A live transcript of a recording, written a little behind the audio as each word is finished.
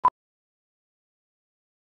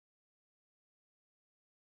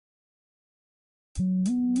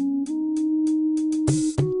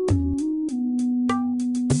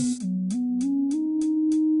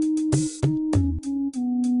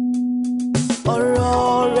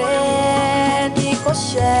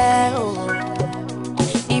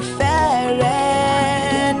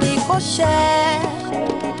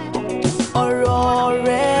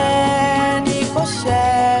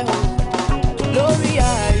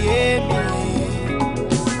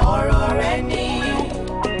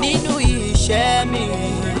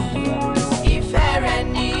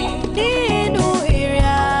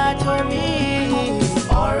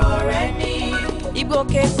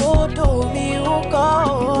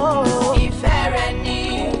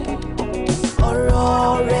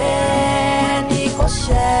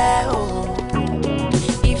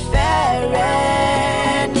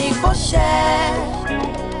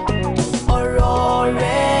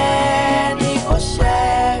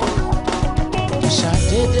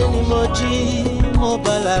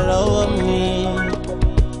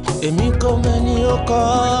Èmi kò mẹ́ni ó kọ́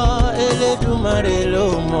Elédùmarè ló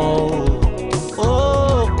mọ̀ o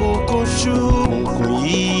òkùnkùn ṣú òkùnkùn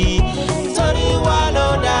yìí torí wa ló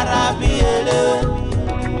dára bí eléwé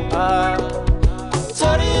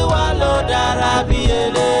torí wa ló dára bí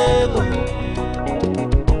eléwé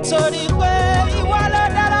torí pé ìwọ ló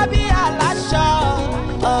dára bí aláṣọ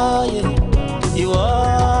ìwọ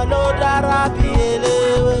ló dára bí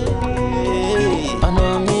eléwé ọ̀nà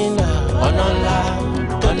mi là ọ̀nà ńlá.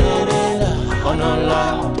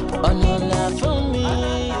 Ọ̀nà fún mi.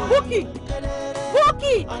 Búkì!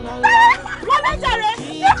 Búkì! Wọ́n mẹ́jà rẹ̀!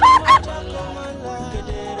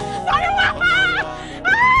 Sọ̀rí wá!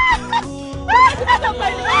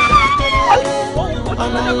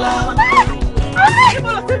 Ọ̀nà ńlá.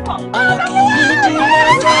 Ọ̀nà kì í di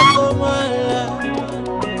mọ́jà kó máa la.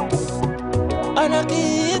 Ọ̀nà kì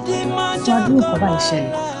í di mọ́jà kó máa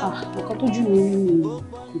la. Nǹkan tó jù mí rí nìyẹn.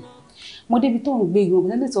 Mo débi tó ń gbé ìwọ̀n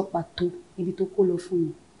lẹ́lẹ́ tó pàtó ibi tó kó lọ fún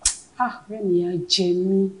mi. Ọ̀rẹ́ mi yá jẹ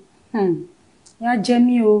mí. Yá jẹ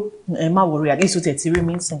mí o. Ẹ má worry, at least o tẹ̀ ti rí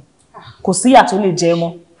mi sìn. Kò sí ìyà tó lè jẹ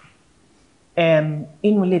mọ́.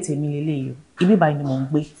 Inú ilé tèmi lélẹ́yìí o. Ibi báyìí ni mò ń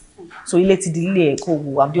gbé. So ilé ti di ilé ẹ̀kọ́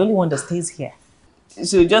wo. I'm the only one that stays here.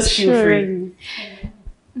 So just feel free.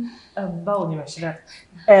 Báwo ni Rasheedat?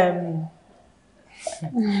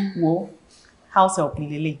 Wo house help mi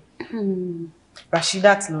lélẹ́yìí.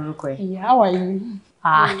 Rasheedat lórúkọ ẹ̀. Ìyá wa yìí.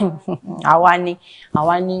 Àwa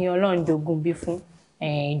ni Ọlọ́run jogún bí fún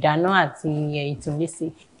ìdáná àti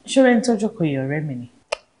ìtúnlẹ́sẹ̀. Ṣọ́rẹ́ ń tọ́jú kò yẹ ọ̀rẹ́ mi ni.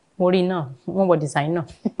 Mo rí náà, wọ́n wọ designer.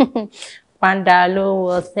 Panda ló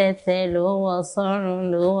wọ sẹ́sẹ́, ló wọ sọ́run,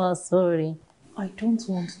 ló wọ sórí. I don't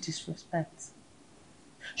want disrespect.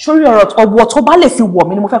 Ṣórí ọ̀wọ̀ tó bá lè fi wọ̀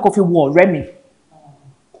mí ni mo fẹ́ kó fi wọ̀ ọ̀rẹ́ mi.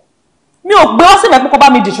 Mi ò gbé ọ́ síbẹ̀ pé kó bá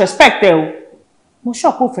mi disrespect ẹ o. Mo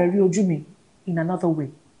ṣọ́ọ̀pù ò fẹ́ rí ojú mi in another way.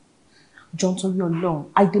 John torí Ọlọ́run,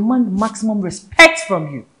 I demand maximum respect from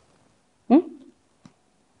you.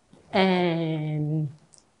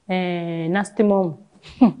 Nasty mom.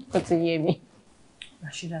 Ó ti yé mi.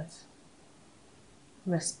 Rasheedat,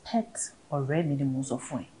 respect ọ̀rẹ́ mi ni mo sọ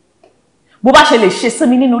fún ẹ. Bó bá ṣe lè ṣe sí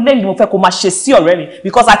mi nínú ilé yìí mo fẹ́ kó máa ṣe sí ọ̀rẹ́ mi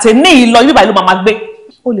because àtẹ̀ní yìí lọ ibi báyìí ló máa gbé.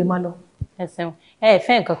 Ó lè máa lọ. Ẹ ṣeun. Ẹ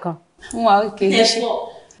fẹ́ nǹkan kan. Wọ́n wá kéde ṣe.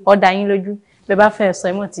 Ọ̀dà yín lójú. Bẹ́ẹ̀ bá fẹ́ sọ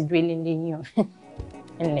ẹ mọ̀ ti ju eléńlé yín o.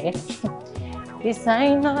 Ẹnlẹ́.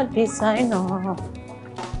 Designer,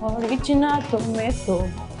 original tomato.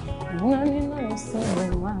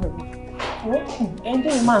 Ẹni tó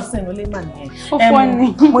máa ń sìn ló lè máa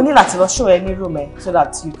nìyẹn. Mo ní láti lọ show ẹ ní room ẹ so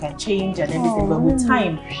that you can change and everything but with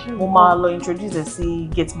time mo máa lọ introduce ẹ sí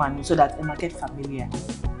gate man so that ẹ máa get familiar.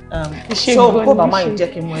 So kó bàmá yìí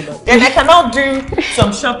jẹ́ kí n mú ẹ lọ. Then I can now do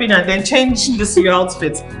some shopping and then change this your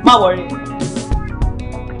outfit. Má worry.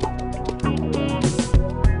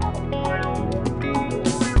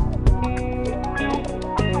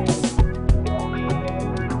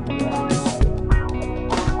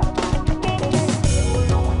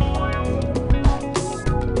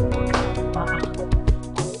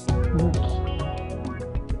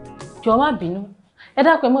 Jọ̀ọ́ má bínú. Ẹ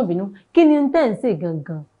dákun ẹ má bínú. Kí ni tẹ́ ń ṣe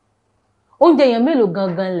gangan? Oúnjẹ yẹn mélòó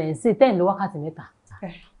gangan lẹ̀ ń ṣe tẹ́ ń lọ wákàtí mẹ́ta?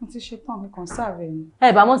 Mo ti ṣe tán mi kàn sáré ni.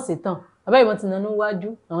 Ẹ bá mọ̀ ṣe tán. Bàbá ìbọn ti nanú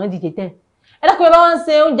wájú àwọn díje tẹ́. Ẹ dákun ẹ bá wọn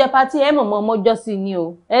ṣe oúnjẹ patí ẹ mọ̀mọ́ ọmọjọ́ sí ni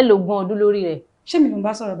o. Ẹ lo ogún ọdún lórí rẹ̀. Ṣé mi ló ń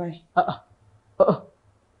bá sọ̀rọ̀ báyìí?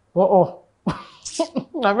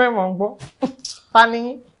 Bàbá ìmọ̀ ń gbọ́.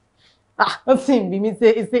 Fani. Ó sì ń bí mi ṣe.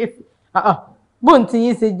 Bóun ti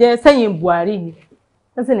yín ṣe jẹ́ sẹ́yìn Buhari ni.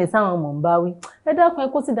 Wọ́n sì ní sáwọn ọmọ ń bá wí. Ẹ dákun ẹ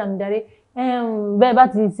kó sí dàmídarí. Bẹ́ẹ̀ bá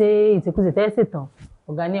ti ṣe ìtìkúṣe tẹ́ ṣètàn.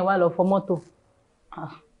 Ọ̀gá ni ẹ wá lọ fọ mọ́tò.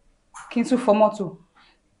 Kí n tún fọ mọ́tò?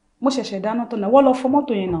 Mo ṣẹ̀ṣẹ̀ dáná tán náà. Wọ́n lọ fọ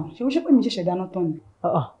mọ́tò yẹn náà. Ṣé ó ṣe pé mi ṣẹ̀ṣẹ̀ dáná tán ni?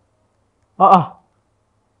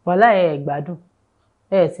 Wàhálà ẹ gbádùn.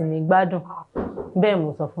 Ẹ sì ní gbádùn. Bẹ́ẹ̀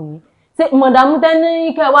mo sọ fún yín. Ṣé mọ̀dàmú tẹ́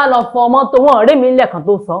ní kẹ́ wá lọ fọ mọ́tò wọn ọ̀rẹ́ mi ńlẹ̀ kan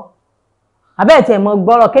tó sọ? Àbẹ́ẹ̀ tí ẹ mọ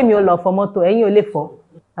gbọ́rọ̀ kémi ó lọ fọ mọ́tò ẹ̀yin ò lè fọ.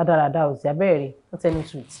 Rádaràda ò sí abẹ́rẹ́ rẹ̀ ó tẹ́ni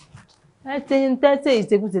sùt. Ẹ ti ń tẹ́tẹ̀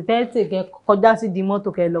ìṣekúṣe tẹ́tẹ̀ kẹ kọjá sí di mọ́tò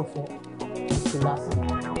kẹ lọ fọ.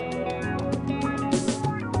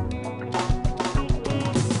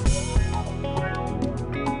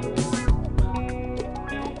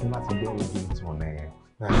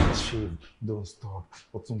 Shave, don't stop.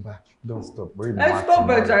 Otumba, don't stop. Let's stop,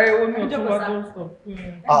 Jare. Otumba, don't stop.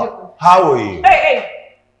 How are you? Hey!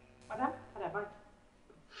 Madam,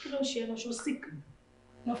 kí ló ń ṣe ẹ́ ṣó sick ni?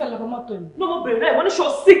 Mo fẹ́ lọ fọ mọ́tò ni. No, mo bèrè náà, mo ní ṣó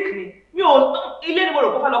sick ni. Mi ò ilé ni mo rò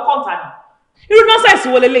kó fẹ́ lọ kọ́ńtà ni. Irú nọ́sẹ̀sì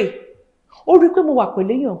wo lélẹ̀? Ó rí pé mo wà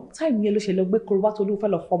pẹ̀lú èèyàn, táìmù yẹn ló ṣe lọ gbé korobá tó ló fẹ́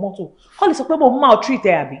lọ fọ mọ́tò. Kọ́ lè sọ pé mo maltreat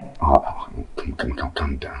ẹ àbí?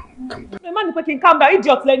 Calm down. Ẹ má ní pé kí n calm down,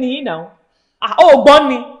 idiot lẹ́ni yìí náà. Ó gbọ́n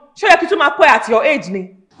ni, ṣé ó yẹ kí tún máa kọ́ ẹ at your age ni?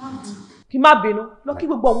 Kí má bínú, lọ kí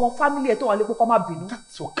gbogbo àwọn family ẹ tó wà lẹ́kọ̀ọ́ kọ́ má bínú.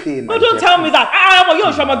 That's okay. No, don't tell me that. Ọmọ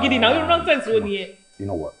yóò ṣọmọ gidi náà, irú nonsense wo nìyẹn? You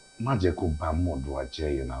know what? Má jẹ́ kó bá mọ̀ọ́dún wa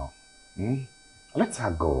jẹ́, you know. Let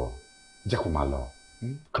her go. Jẹ́ kó máa lọ.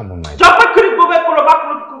 Come on, my dear. Jọ pé kiri gbogbo ẹ kúrò bá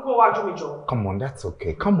kúrò wájú mi jọ. Come on, that's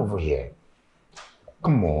okay. Come over here.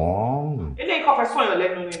 Come on. Eléyìí kọ́ fẹ́ sọ̀yàn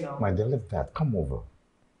lẹ́nu ni náà. My dear, leave that. Come over.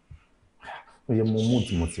 Oye,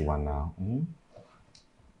 mo ti wà náà.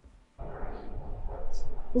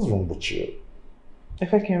 What's wrong with you? Ẹ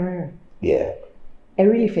fẹ́ kí n rẹ́rìn? Yeah. Ẹ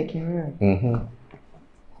really fẹ́ kí n rẹ́rìn?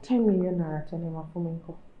 10 million naira tẹ́lẹ̀ máa fún mi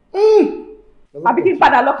kọ́. Àbí kí n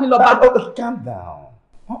padà lọ kí n lọ bá. Calm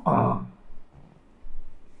down.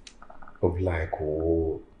 Òbí láìkó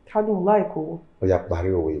owó. Kádùn láìkó owó. Ó yá parí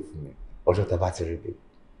òwe fún mi. Ọjọ́ tẹ bá ti rí bí.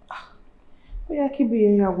 Ó yá kí bí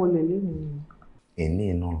ẹyà wọlé lónìí. Èní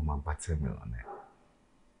iná ló máa bá 10 million naira.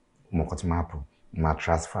 Mo kàn tí máa pò, máa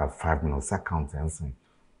transfer 5 million sí account ẹ̀ ń sìn.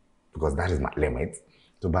 Because that is my limit.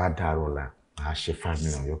 To bá dárò la, I'll share 5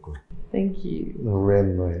 million yoko. Thank you.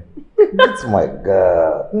 Really? That's my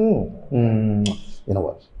girl. You know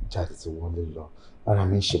what? Jáde ti wọlé lọ. Ara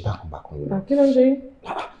mi ń ṣe bákan yìí. Kí ló ń ṣe yín?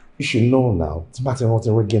 You should know now. Tí bá ti rántí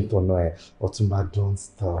reggae tó náà ẹ̀, Ọ̀túnba don't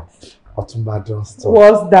stop.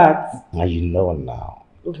 What's that? Now you know now.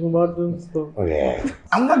 Ọ̀túnba don't stop. Oh yeah.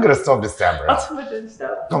 I'm not gonna stop this time around. Ọ̀túnba don't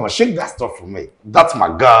stop. Come on, shake that stuff for me. That's my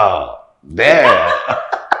girl. There.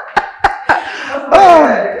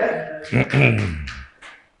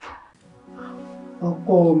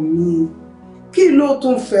 Ọkọ mi, kí ló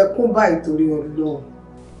tún fẹ́ kún báyìí torí Ọlọ́run?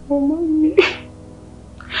 Ọmọ mi,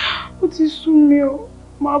 ó ti sú mi o,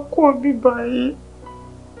 máa kó bí báyìí.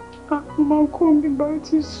 Máa kó bí báyìí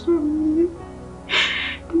ti sú mi.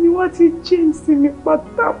 Ni wọ́n ti change sí mi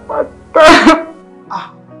pátápátá.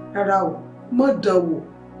 Rárá o, má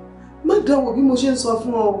dánwò bí mo ṣe ń sọ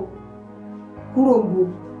fún ọ. Kúrò ń bo.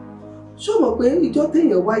 Ṣó mọ̀ pé ìjọ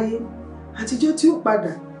téèyàn wáyé àtijọ́ tí ó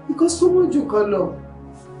padà ikọ́ súnmọ́ jù kan lọ.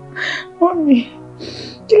 Mọ́mí,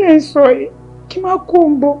 kí lẹ sọ yìí? Kí má kó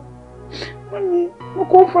ń bọ̀. Mọ́mí, mo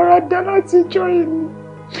kò fara dá láti jọ ìlú.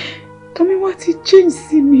 Tọ́mí wá ti change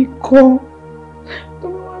sí mi kan.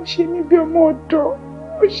 Tọ́mí wá ṣe mí bí ọmọ ọ̀dọ́.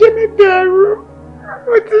 Ó ṣe mí bí ẹrú.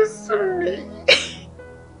 Ó ti sú mi.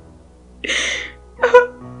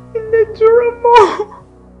 Ilé dúró mọ́.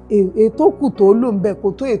 Ètò kù tó lò ń bẹ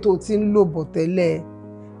kó tó ètò tí ń lò bọ̀ tẹ́lẹ̀.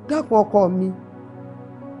 Dákun ọkọ mi,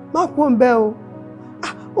 má kó ń bẹ o.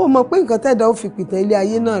 Ó mọ̀ pé nǹkan tẹ́dà ó fi pìtàn ilé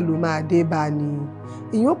ayé náà ló máa dé bá ni.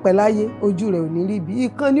 Ìyún pẹ̀ láyé ojú rẹ̀ ò ní rí bí.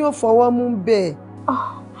 Ìkan ni ó fọwọ́ mú bẹ́ẹ̀.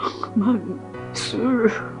 Màmí, sùúrù.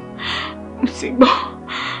 Mo ti gbọ́.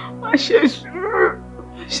 Má ṣe sùúrù.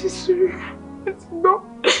 Mo ti gbọ́.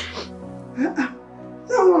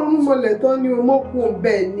 Táwọn ọmọlẹ̀ tán ni o mọ́kùn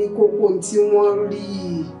bẹ́ẹ̀ ni kókó tí wọ́n rí.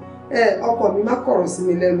 Ọkọ mi má kọ̀rọ̀ sí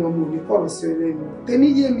mi lẹ́nu, ọmọ mi kọ̀rọ̀ sí ọ lẹ́nu. Tèmi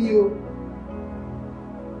yé mi o.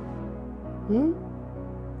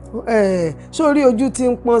 Sórí ojú tí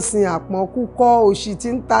ń pọ́n sin àpọ́n kúkọ́, òṣì tí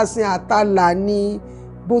ń ta sin àtàlà ni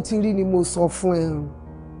bó ti rí ni mo sọ fún ẹ.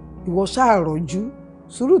 Ìwọ ṣáà rọ̀jú,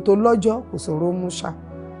 sùúrù tó lọ́jọ́ kò sọ̀rọ̀ mú ṣá.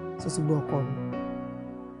 Tó ti gbọ́ ọkọ mi.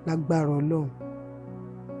 Lágbára Ọlọ́run.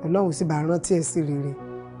 Ọlọ́run sì bá rántí ẹ̀ sí rere.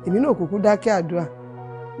 Èmi náà kúkú dákẹ́ àdúrà.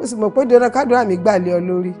 Mo sì mọ̀ pé dandan kádùrà mi gbà lé ọ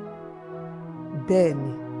lórí. Bẹ́ẹ̀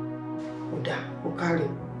ni. Ó dà, ó kárẹ̀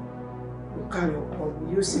ọkọ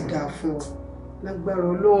mi yóò sì dáa fún ọ. Lágbára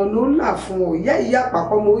Ọlọ́run ló là fún ọ. Ìyá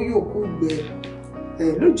àpapọ̀ mo yóò kú gbẹ.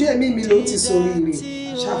 Lójú ẹ̀mí mi ló ti sórí rẹ̀.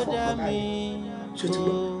 Ṣàfọ̀kàn báyìí. Ṣó ti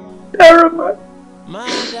gbọ́? Ẹ̀rọ máa.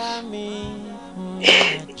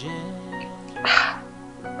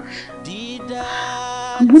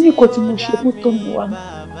 mo ní nǹkan tí mo ṣe fún tọ́mi wa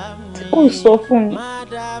tí kò sọ fún mi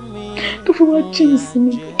tó fi wá jíìn sí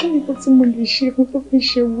mi kí ni nǹkan tí mo lè ṣe fún tó fi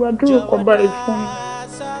ṣe wu àdúrà kan báyìí fún mi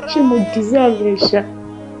ṣé mo deserve ẹ̀ ṣá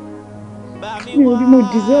mi ò rí mo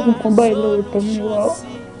deserve nǹkan báyìí lọ́wọ́ tọ́mi wa o.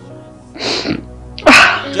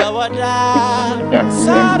 Jọ̀wọ́ dá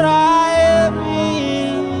sára èmi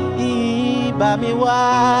ìbá mi wá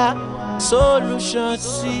solution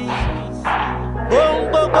sí ohun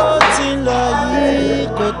gbogbo tí ń lọ yìí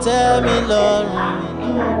kò tẹ́ mi lọ́rùn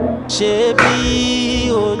ṣé bí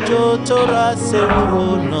òjò tó rọ̀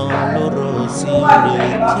sẹ́wọ̀n náà ló rọ̀ sí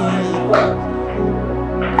ìrèké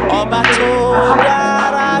ọba tó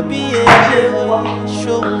dára bí èdè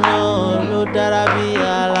ṣóun náà ló dára bí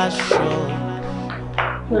aláṣọ.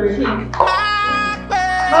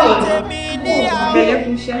 Báwo ni? Bẹ̀lẹ̀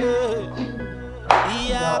fún iṣẹ́.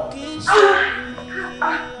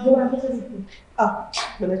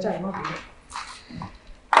 Bẹ̀lẹ̀ jà ìmọ̀ bẹ̀lẹ̀.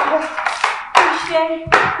 Iṣẹ́.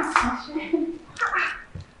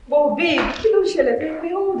 But babe, kí ló ṣẹlẹ̀ pé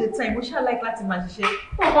all the time mo ṣáà like láti máa ṣiṣẹ́.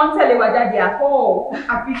 Wọ́n kàn ń tẹ̀lé wa jáde àkọ́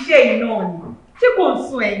àfi iṣẹ́ yìí náà ni. Ṣé kò ń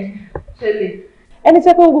sún ẹ̀yìn? Ṣẹlẹ̀. Ẹni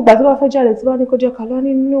tẹ́ pé gbogbo àti bá fẹ́ jáde tí bá ní kó jẹ́ ká lọ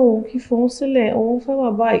nínú kí fòun sílẹ̀ òun fẹ́ wà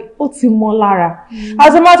báyìí ó ti mọ́ lára.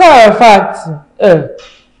 As a matter of fact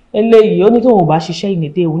eléyìí ó ní tóun ò bá ṣiṣẹ́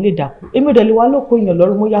ìnìdé òun lè dákú èmi ò dẹ̀ lè wá lóko èèyàn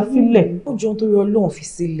lọ́rùn mo ya sílẹ̀. Ó jọ nítorí Ọlọ́run fi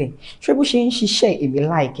sílẹ̀ ṣé bó ṣe ń ṣiṣẹ́ èmi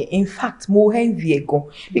láìkẹ́ in fact mo envy ẹ̀ gan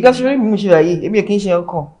because ṣé mi ṣe àyè èmi ò kí ń ṣe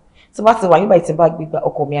ọkàn tí bá ti wà nígbà tí bá gbégbá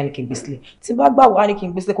ọkọ mi á ní kí n gbé sílẹ̀ tí bá gbà wá ní kí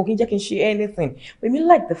n gbé sílẹ̀ kò kí n jẹ́ kí n ṣe anything but èmi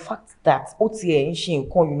like the fact that ó tiẹ̀ ń ṣe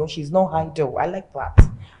nǹkan you know she is not idle I like that.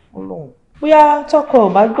 Bóyá tọkọ ò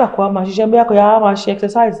bá gbà kó a máa ṣiṣẹ́ bóyá kó yá máa ṣe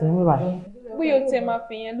exercise ní bíbá. Bóyá o tẹ máa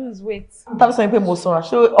fi yẹn lose weight. Ta ló sọ pé mo sanra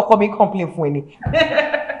ṣé ọkọ mi complain fún ẹ ni.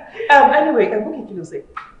 Anyway Bukky kí ló ṣe.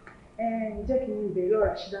 Jẹ́ kí n bèrè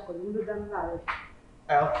ọ̀rọ̀ àṣìdá kan ló ló dáná láàárọ̀.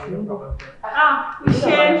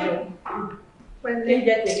 Iṣẹ́ pẹ̀lẹ́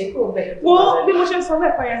jẹ́ tèmi kò bẹ̀rẹ̀. Wo bí mo ṣe sọ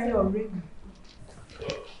bẹ́ẹ̀ fàyà sí ọ̀rẹ́ mi.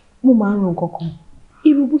 Mo máa ń ro nǹkan kan.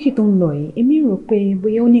 Irú Bukky tó ń lọ yìí, èmi rò pé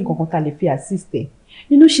bóyá ó ní nǹkan kan tá lè fi assist ẹ̀.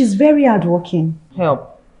 You know, she's very hardworking. Help.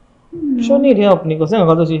 She need help ni kò sí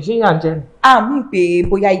nǹkan tó ṣe ṣé ìyà ń jẹ ni. Mi pé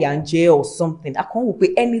bóyá ìyà ń jẹ or something. A kàn wò pé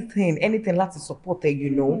anything láti support ẹ, you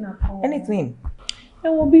know. Anything. Ẹ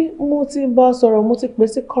wo bí mo ti bá sọ̀rọ̀, mo ti pè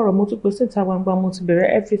sí kọ̀rọ̀, mo ti pè sí ìta gbangba, mo ti bẹ̀rẹ̀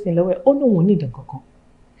everything lọ́wọ́ ẹ̀. Ó ní òun ní ìdàn kankan.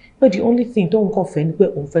 But the only thing tóun kàn fẹ́ ni pé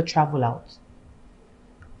òun fẹ́ travel out.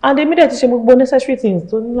 And èmi dẹ̀ ti ṣe gbogbo necessary things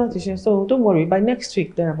tó ní láti ṣe, so don't worry, by next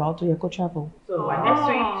week they're about to go travel. So by next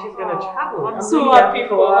week she's gonna travel. I'm so happy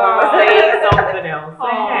for her. Say something else.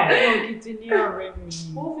 Gidi ní ọ̀rẹ́ mi.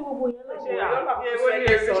 Ó fi gbogbo yẹn lọ ṣe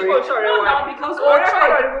No, no, because ọ̀rẹ́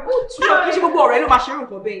kì í ṣe gbogbo ọ̀rẹ́ ló máa ṣe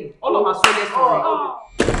nǹkan bẹ́ẹ̀. Ọlọ́ máa sọ lẹ́sọ̀ rẹ̀.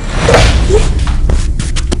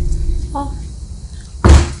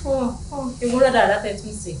 Ewúrẹ́ dáadáa tẹ̀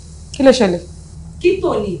tún ṣe. Kí ló ṣẹlẹ̀? Kí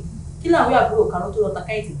tòní, kí làwọn àbúrò kan tó lọ ta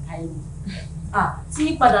káyìtì ká ẹni. Tí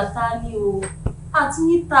padà ta ni o, àti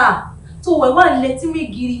yín ta tó wẹ̀ wá nílẹ̀ tí mi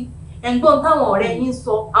giri. Ẹ̀gbọ́n táwọn ọ̀rẹ́ yín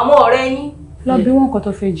sọ, àwọn ọ̀rẹ́ yín. Lọ bí wọn kò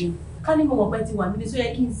tó fẹ́ jù. Ká ní mo mọ̀ pé ti wà níbi tó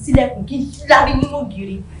yẹ kí n sílẹ̀kùn kí n lárí nínú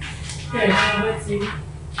ògiri. Ṣẹ̀rí wọn ti rí.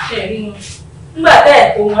 Ṣẹ̀rí wọn. Nígbà tẹ́ ẹ̀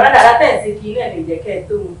tó wọn rádàrá tẹ́ ẹ̀ ṣe kí ilé ẹ̀ lè jẹ́ kẹ́ ẹ̀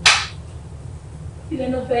tó wọn. Kí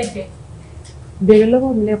lẹ́nu fẹ́ jẹ? Béèrè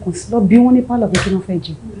lọ́wọ́ mi lẹ́kùn sí lọ bí wọ́n ní pálọ̀ pé kí wọ́n fẹ́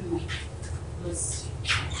jẹ.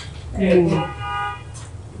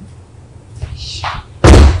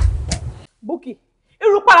 Bukky,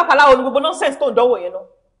 irú pàlàpàlà wo ni gbogbo nonsense tó ń dánwò yẹn náà?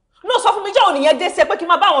 No, sọ fún mi jẹ́ òní yẹn dé sí ẹ pé kí n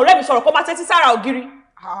máa bá àwọn ọ̀rẹ́ mi sọ̀rọ̀ kó máa tẹ́tí sára ògiri.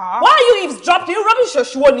 Why are you eavesdropping? Irú rubbish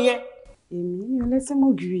òṣùwò nìyẹn. Èmi ní ọlẹ́sẹ̀ mọ́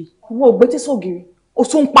ògiri. Wo ò gbé tí sógiri, o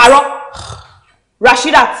tún ń parọ́.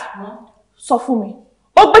 Rashidat, sọ fún mi.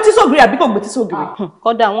 Ó gbé tí sógiri àbí kò gbé tí sógiri?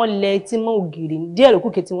 Kódà wọ́n lẹ etí mọ́ ògiri díẹ̀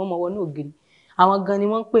lókù kí tí wọ́n mọ wọnú ògiri. Àwọn gan ni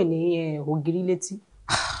wọ́n ń pè ní ògiri létí.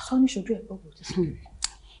 Sọ ní ṣojú ẹ̀ gbọ́gbọ́ tí sógiri.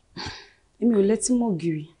 Èmi ò lẹ́tí mọ́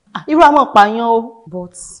ògiri. Irú àwọn pààyàn o.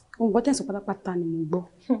 But ohun gbọ́ tẹ̀sán pátápátá ni mo gbọ́.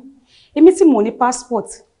 Èmi tí mo ní passport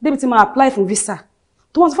débi tí máa apply fún visa.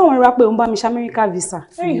 Tó wọ́n ti fáwọn ìrora pé òun bá mi ṣe America visa.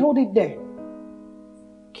 Hey, hold it there.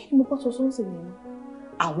 Kí ni mo bá sọ sọ́nsìn yẹn?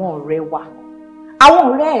 Àwọn ọ̀rẹ́ wa. Àwọn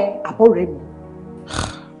ọ̀rẹ́ ẹ̀ àbọ̀rẹ́ mi.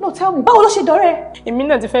 No, tell me, báwo ló ṣe dọ̀rẹ́? Èmi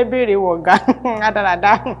náà ti fẹ́ béèrè wọ̀gá.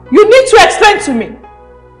 Adarada. You need to explain to me.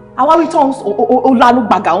 Àwọn returns o lanu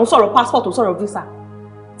gbàgà, òun sọ̀rọ̀ passport, òun sọ̀rọ̀ visa.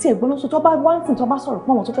 Tí ẹ̀gbọ́n náà sọ tó bá one thing tó bá sọ̀rọ̀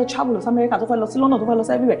pọ̀ wọn tó fẹ́ travel lọ sí America, tó fẹ́ lọ sí London, tó fẹ́ lọ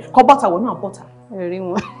sí everywhere. Kọ́ bọ́tà wọ̀ náà bọ́tà. Ẹ̀rí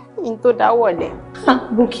wọn. In tó dá wọ̀lẹ̀.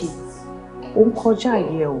 Bukky, ó ń kọjá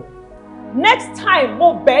yẹ o. Next time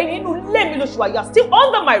mo bẹ̀ nínú ilé mi lóṣù àyà still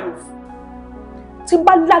under my roof. Tí n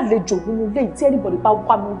bá lálejò nínú ilé tí anybody bá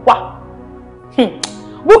wá mi wá.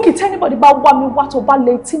 Bukky tí anybody bá wá mi wá tó bá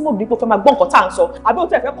lè tí mo bí pé fẹ́ máa gbọ́ nǹkan tá à ń sọ àbí o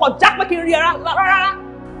tẹ̀ fẹ́ kọ́ já pé kí n rí ara rárá.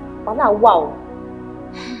 Wàhálà wà o.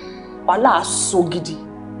 Wàhálà so gidi.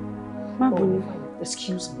 Má bínú.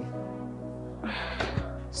 Excuse me.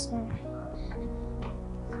 Sorry.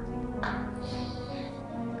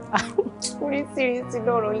 Oríṣiríṣi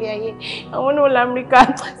lọ́rọ̀ ilé ayé. Àwọn náà l'Amẹ́ríkà.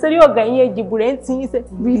 Sẹ́rí ọ̀gá yín ẹ̀jìbù rẹ̀ ń tí yín sẹ́.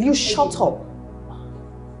 Will you shut up?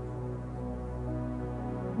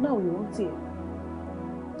 Now you won't hear.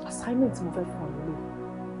 Assignment mo fẹ́ fún ọ nílé.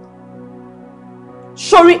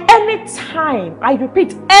 Sorry, anytime, I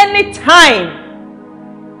repeat, anytime.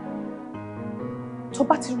 Tó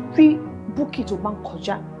bá ti rí Bukky tó máa ń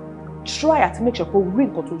kọjá, try àti make sure pé o rí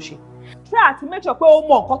nǹkan tó ń ṣe. Try àti make sure pé o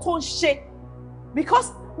mọ nǹkan tó ń ṣe.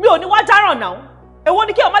 Because mi ò ní wá dáràn náà. Èwo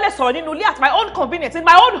ni kí o má lè sọ̀rọ̀ nínú ilé at my own convenience, in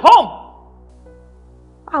my own home.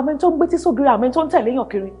 Àwọn ẹni tó ń gbé tí sógiri, àwọn ẹni tó ń tẹ̀lé èèyàn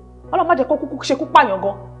kiri. Ọlọ́run má jẹ́ kó kúkú ṣe kú pààyàn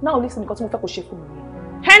gan. Now listen nǹkan tí mo fẹ́ kó ṣe fún mi.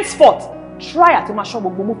 Henceforth, try àti máa ṣọ́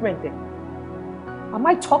gbogbo movement ẹ̀. Am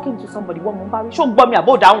I talking to somebody wọ́n mo ń bá rí? Ṣó ń gbọ́ mi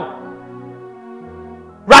àbó dáhùn?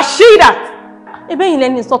 Rasheedat! Ebe yìí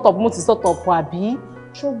lẹ́ni sọ́tọ̀ mo ti sọ́tọ̀ pọ̀ àbí?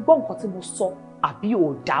 Ṣó gbọ́ nǹkan tí mo sọ àbí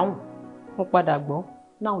ò dáhùn? Mo padà gbọ́.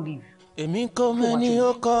 Now leave. Èmi kò mẹ́ni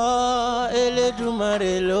ó kọ́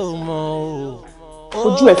Elédùmarè ló mọ̀ o.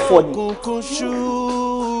 Ojú ẹ̀ fọ́ ni. Òkùnkùn ṣú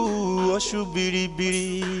oṣù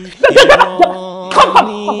biribiri. Ìwọ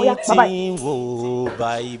ní tí ń wò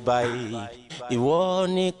báyìí. Ìwọ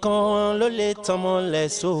nìkan ló lè tọmọlẹ̀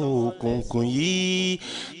sókùnkùn yìí.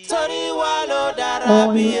 Torí wa ló dára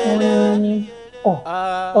bí ẹlẹ́.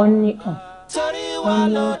 Torí wa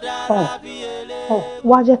ló dára bí ẹlẹ́.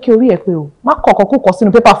 Wá jẹ́ kí orí ẹ̀ pé o. Má kọ̀ọ̀kan kó kọ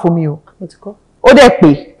sínú pépà fún mi o. Mo ti kọ́. Ó dẹ̀ pé.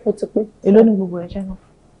 Ó ti pé. Èló ní gbogbo ẹ̀ jẹ́ náà?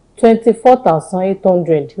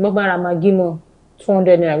 24,800. Mo bá ra magí mọ́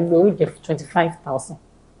 200 naira gbogbo orí jẹ́ 25,000.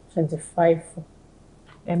 25.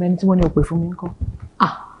 Ẹ̀mẹ́ni tí wọ́n ní o pè fún mi ńkọ́?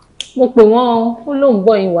 Mo pè wọ́n ó lóun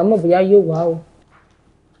bọ̀ yín wá mọ̀ bóyá yóò wá o.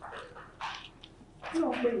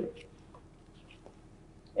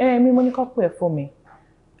 Mi mo ní kọ́ pé ẹ̀ fún mi.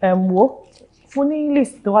 Wo fún ní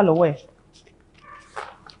list tó wà lọ́wọ́ ẹ̀.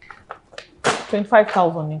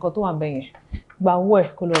 25,000 ní nǹkan tó wà bẹ́yẹn. Gba owó ẹ̀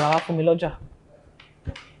kó lọ rà wá fún mi lọ́jà.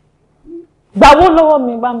 Gba owó lọ́wọ́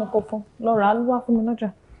mi bá mi kó fún. Lọ rà á wá fún mi lọ́jà.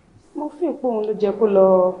 Mo fi ìpò òun ló jẹ́ kó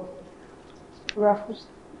lọ ra fún.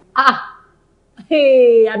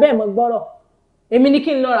 Abẹ́ ẹ̀ mọ̀ gbọ́rọ̀. Èmi ní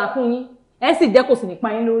kí n lọ rà fún yín. Ẹ sì jẹ́ kò sì ní pa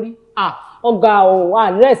yín lórí. Ọ̀gá o,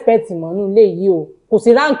 à ní respect mọ́ nínú ilé yìí o. Kò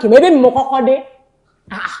sí ráǹkì mẹ́bí mi mo kọ́kọ́ dé.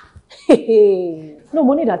 No,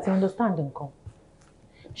 mo need to understand nǹkan.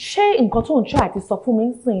 Ṣé nǹkan tó ń try àti sọ fún mi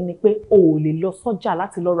ń sìn ni pé o ò lè lọ sọ́jà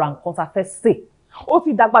láti lọ ra nǹkan tá fẹ́ sè? Ó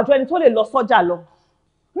ti dàgbà ju ẹni tó lè lọ sọ́jà lọ.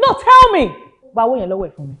 No, tell me! Gba owó yẹn lọ́wọ́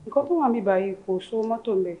ẹ̀ fún mi. Nǹkan tó wà mí báyìí kò so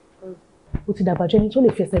mọ́tò mẹ́. Ó ti dàgbà ju ẹni tó lè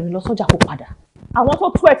fi ẹsẹ̀ rìn lọ sọ́jà kó padà. Àwọn tó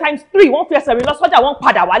tú ẹ times 3 wọ́n fi ẹsẹ̀ rìn lọ sọ́jà wọ́n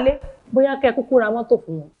padà wálé. Bóyá kẹ́ kúkú ra mọ́tò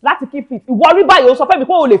fún wọn. Láti keep fit. Ìwọ rí báyìí ó sọ fẹ́ mi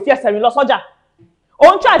pé o lè fi ẹsẹ̀ rìn lọ sọ́jà.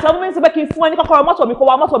 Òun tí àìsàn mímí sí pé kí n fún ẹ ní kọ́kọ́rọ́ mọ́tò mi kó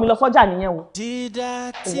wa mọ́tò mi lọ sọ́jà nìyẹn o.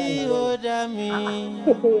 Dídá tí ó dá mi.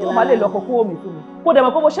 Tó bá lè lọ kó kúrò mi fún mi. Kó dẹ̀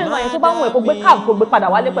mọ̀ pé mo ṣe ń lọ yẹn tó bá wù ẹ́ kó gbé cab kó gbé padà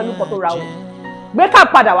wálé pẹ̀lú nǹkan tó ra o. Gbé cab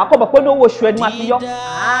padà wá kó mọ̀ pé ní owó oṣù ẹni máa fi yọ.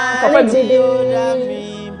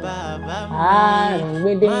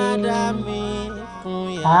 Àrùngbédé. Àrùngbédé.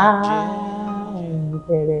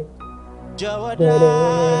 Bẹ̀rẹ̀.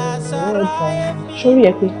 Sórí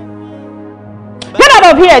ẹ pé. Get out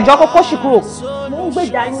of here, ẹ̀jọ̀ kókó ṣì kúrò. Mo ń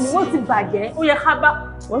gbèjà yín ni wọ́n ti bàjẹ́. Ó yẹ ká bá.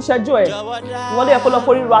 Ó ń ṣẹjú ẹ̀. Ìwọ́n ló yẹ kó lọ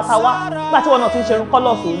forí ru ata wá. Nígbà tí wọn náà ti ń ṣerun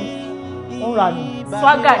kọ́lọ̀ sórí. Ó ń ra nù.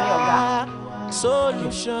 Swagger ni ọ̀gá.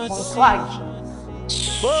 Swag.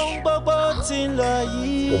 Bóun gbogbo ti ń lọ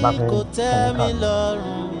yìí kò tẹ́ mi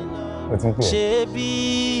lọ́rùn. Ṣé bí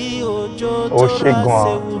òjò tó rọ̀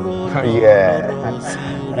ṣewúro lọ́rùn sí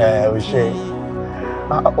i. Ó ṣe.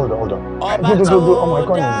 Hold on. Do, ọmọ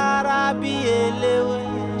ẹ̀kọ́ yìí.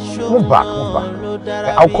 Move back.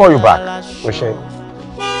 I'll call you back. Ó ṣe.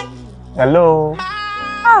 Hello.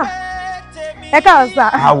 Ẹ káàárọ̀ sir.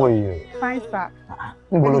 How are you? Fine sir.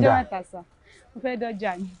 Níbo ló dà? Mo fẹ́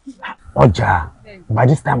dọ́jà ni. Ọjà? By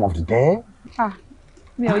this time of the day?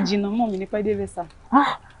 Mi ò jìnnà mọ́ mi ní pẹ́ débẹ̀ sir.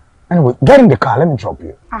 Anyway, get in the car. Let me drop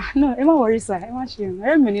you. No, ẹ má worry sir. Ẹ má ṣe ìrìn.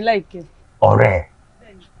 Ọ̀rẹ́ mi ò ní láìkẹ́. Ọ̀rẹ́?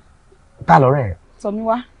 Ta lọ̀rẹ́?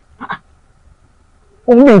 Tọ́míwá.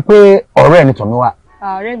 Ó mú pé ọ̀rẹ́ ni Tọ́míwá.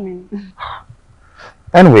 Ọ̀rẹ́ mi ni.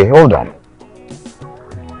 Anyway, hold on.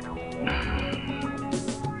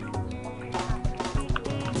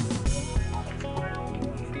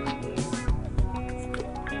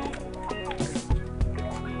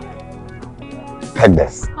 Take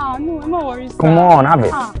this. No, ẹ má worry sir. Come on, have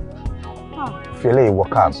it. Feel it,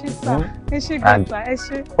 work out. Ẹ ṣé gan sir. Ẹ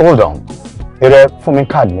ṣé. Hold on. Ere fún mi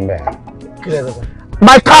card níbẹ̀.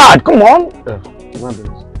 My card, come on.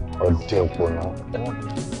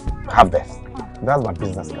 Have this. That's my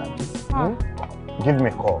business card. Give me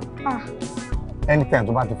a call. Anytime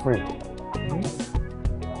to be free.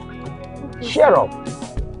 Share up.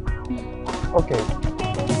 Okay.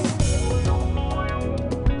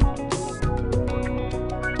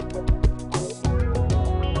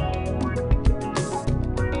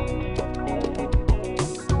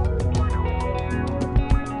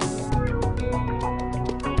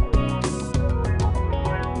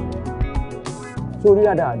 Sórí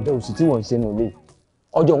rádaràda òsì tí wọ́n ń ṣe nù lé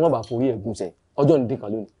ọjọ́ wọn bá forí ẹ̀gún ṣe ọjọ́ nìdí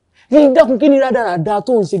kan lónìí. Ní dákun kí ni rádaràda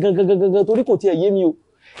tó ń ṣe gangan torí kò tiẹ̀ yé mi o.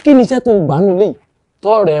 Kí ni iṣẹ́ tó ń gbà nù lé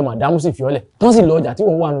tọ́ọ̀rẹ́ màdámù sì fi ọ́lẹ̀ tán sì lọ ọjà tí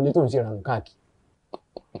wọ́n wà nù lé tó ń ṣe ìrànù káàkiri.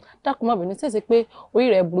 Dákun má bínú ṣèṣe pé orí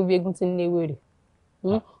rẹ̀ burú bí eégún ti ń léwé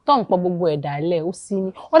rẹ̀ tó ń pọ gbogbo ẹ̀dá ilẹ̀ ó sí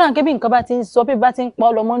ni. Ó dà bí nǹkan bá ti ń sọ pé bá ti ń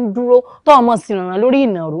pọ́ lọ́mọ ń dúró tó ọmọ sì rànràn lórí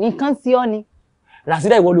ìnàró nǹkan sí ọ ni.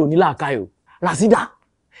 Ràsídà ìwọ ló ní làákàyè o. Ràsídà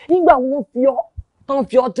nígbà wo fi ọ́ tán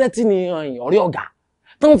fi ọ́ tẹ́tí ni ọ̀rẹ́ ọ̀gá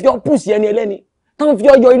tán fi ọ́ pùsì ẹni ẹlẹ́ni tán fi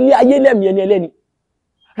ọ́ yọ ilé ayé lẹ́mìí ẹni ẹlẹ́ni.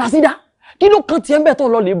 Ràsídà kí ló kan tiẹ̀ ń bẹ̀ tó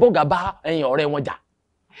lọ lè bọ́gà bá ọ̀rẹ́ wọn jà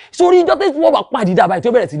sórí ìjọ tí wọ́n bá pàdé dàbà tí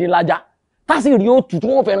ó bẹ̀rẹ̀ sí ní lájá tá sì rí òtù tí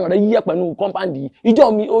wọ́n fẹ́ràn rẹ̀ yíyẹ pẹ̀lú kọ́ńpáǹdì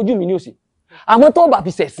ìjọ mi ojú mi ní òsì àmọ́ tó bá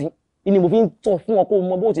fi sẹ̀sìn ni mo fi ń tọ́ fún ọ kó o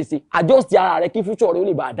mọ bó ṣe ṣe àjọsí ara rẹ kí fúnṣọ rẹ ó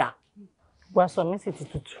lè bá a dáa. Gbàsọ mi sì ti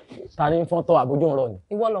tutù. Ta ni ń fọ́tọ̀ àbójú ń rọ ni.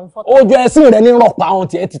 Ìwọ ló ń fọ́tọ̀. Ojú ẹsìn rẹ ní rọpa àwọn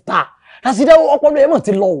tiẹ̀ ti ta Ràsídà ọpọlọ ẹ mọ̀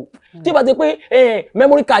ti lọ o tí bá ti pé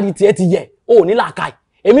memory card tiẹ̀ ti yẹ o ní làákàyè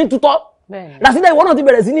èmi tutọ́ Ràsídà ìwọ náà ti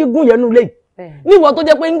bẹ̀rẹ̀ sí ní gún yẹnu lé níwọ tó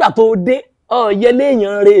jẹ́ pé ńgbà tó dé yẹlé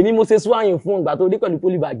èèyàn rẹ èmi mo ṣe súwáyìn fún ìgbà tó dé pẹ̀lú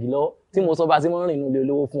pólíbàgì lọ tí mo sọ bá sí mọ́ rìn nulẹ̀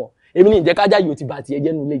olówó fún ọ èmi ní ìjẹ́ kájà yóò ti bá tiẹ̀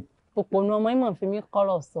jẹ́ nulẹ̀. Òpònú ọmọ ìmọ̀ fi mí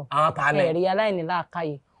kọ́rọ̀ sọ ẹ̀rí aláìní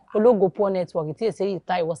làákàyè ológo poor network tí èsè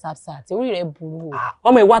ìta WhatsApp sat orí rẹ̀ burú o.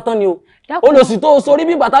 Ọmọ ìwà tán ni o olùsí tó sórí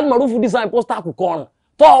bí bàtà mọ̀rúfù design poster kù kọrùn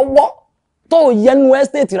tó wọ́ tó yẹnu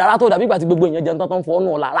estate rárá tó dàbí ìgbà tí gbogbo èèyàn jẹun tán fọ́ ọ́nù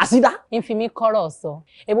ọ̀la Ràsídà. ń fi mí kọ́rọ̀ sọ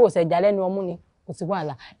ebó òsèjà lẹ́nu ọmú ni kò sí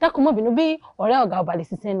wàhálà dákun mọ́ bínú bí ọ̀rẹ́ ọ̀gá ọba lè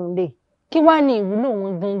ṣiṣẹ́ nu lé kí wá ní ìwúlò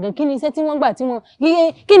wọn gangan kí ni iṣẹ́ tí wọ́n gbà tí wọ́n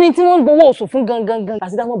kí ni tí wọ́n gbowó oṣù fún gangan.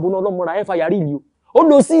 Ràsídà wọn bọ́nà ọlọ́mọra ẹ̀fà yàrá ìlú ó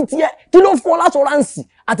lọ sí tiẹ̀ kí ló fún ọ lásọ̀ránsì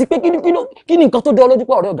àti pé kí ni nǹkan tó dé ọlójú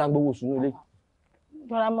pé ọ̀rẹ́ ọ̀gá ń gbowó oṣù nílé.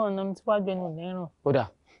 Jọra mọ́ ọ̀nà mi tí wàá gbẹnu lẹ́ràn. Kódà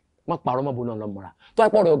má parọ́ mọ́ bọ́nà ọlọ́mọra tó wáá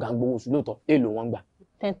pọ̀ ọ̀rẹ́ ọ̀gá ń gbowó oṣù lóòótọ́ èèlò wọn gbà.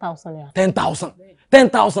 10,000 naira.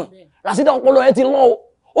 10,000 Ràsídà ọpọlọ ẹ ti lọ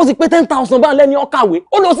ó sì pé 10,000 bá lẹ́ni ó kàwé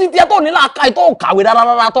ó lọ sí tiẹ̀ tó ní làákàyè tó kàwé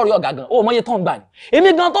rárá tọ́rí ọ̀gá gan ó mọye tó ń gbà ní èmi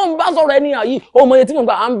gan tó ń bá sọ̀rọ̀ ẹni àyí ó mọye tí mo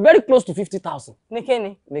gbà I'm very close to 50,000. ní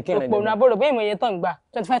kíni òpònú àbúrò bí ìmọye tó ń gbà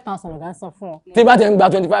 25,000 ọ̀gá ń san fún ọ. tí bá ti ń gba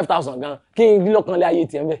 25,000 gan kí n lọ́kàn lé ayé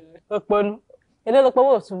tiẹ̀ ń bẹ̀. òpònú ilé ló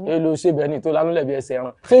pọ̀wọ́ òsùn mi. èlò ṣe bẹ́ẹ̀ ni tó lánúlẹ̀ bí ẹsẹ̀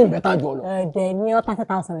ẹran ṣé ìbẹ́ta jù ọ lọ. ẹ̀ẹ́dẹ̀ ní ọ́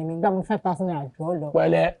 30,000 èmi gbà mú 5,000 naira jù ọ lọ.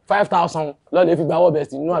 pẹ̀lẹ́ 5,000 lọ́lẹ̀ fi gbawọ́ bẹ̀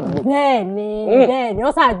sí inú àdúgbò. bẹ́ẹ̀ni ó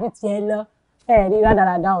ṣáàjú tiẹ̀ lọ ẹ̀ẹ́dì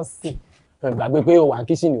rádaràdà ọ̀sìn. gbàgbé pé òwà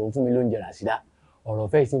kíṣìnì òun fún mi lóúnjẹ Ràsídà ọ̀rọ̀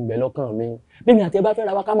fẹ́ sí ń bẹ lọ́kàn mi bí mi àti ẹ bá fẹ́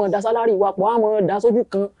ra wa ká mọ̀ dá sálárì wa pọ̀ á mọ̀ dá sójú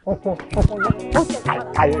kan.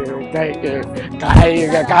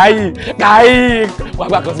 káyì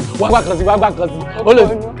wàgbà kan sí ó lè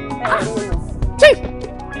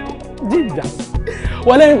jíjà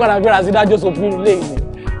wọ́n lẹ́yìn padà gbé Ràsídà jọ́ sófin lẹ́yìn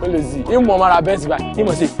ó lè sí ìmọ̀ ọmọ ara bẹ́ẹ̀ sí báyìí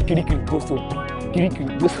ìmọ̀ ṣe kirikiri gbóso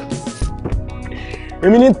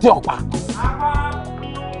èmi ní tí ọ̀pá.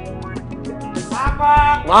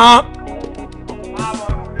 Ma.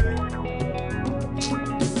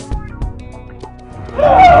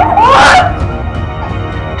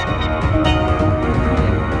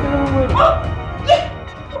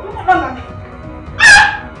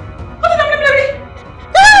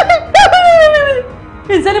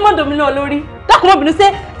 Ìṣẹ́ ni mọ́ domino lórí. Dákun mọ́ bínú sí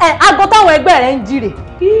aago táwọn ẹgbẹ́ rẹ̀ ń jíre.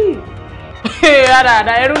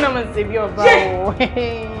 Rárá ẹrú náà mọ̀ sí bí ọba o.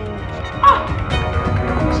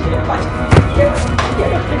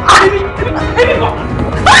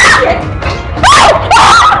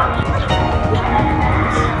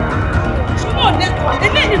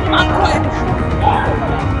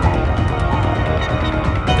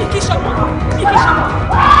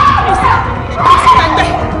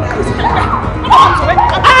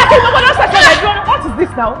 What is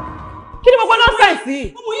this now? Kí ni mo gbọ́ nonsense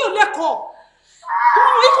yìí? Ọmọ yóò lẹ́kọ̀ọ́.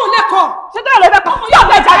 Ọmọ yìí kò lẹ́kọ̀ọ́. Ṣé dáa lọ bẹ́ẹ̀ kọ́? Yóò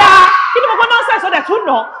bẹ́ẹ̀ jára. Kí ni mo gbọ́ nonsense ọ̀dẹ̀ tún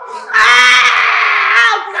nà?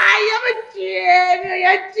 Ọ̀gá ayé mi jẹ́ mi ò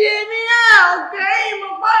yẹ jẹ́ mi ọ̀gá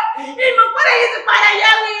ìmọ̀pọ̀ lè yí ti padà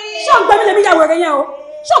yá mi. Ṣé ọ̀gbẹ́ mi lè bí ìyàwó rẹ̀ yẹn o?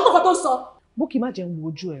 Ṣé ọ̀gbọ́n kan tó sọ? Búkì má jẹun wo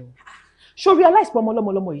ojú ẹ o. Ṣé o realize pé ọmọ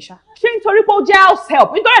ọlọ́mọ yìí ṣá? Ṣé nítorí pé ó jẹ́ house help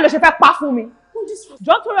nítorí ẹ̀ ló ṣe fẹ́ pa fún mi?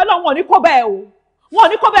 Jọ́ nítorí Ọlọ́run ò ní kó bẹ́ẹ̀ o. Wọn ò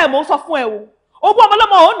ní kó bẹ́ẹ̀ mò ń sọ fún ẹ o. Ogún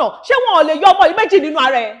ọmọlọ́mọ ò nà, ṣé wọn ò lè yọ ọmọ yìí méjì nínú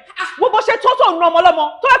ara ẹ̀? Wo bó ṣe tó ń nu ọmọlọ́mọ,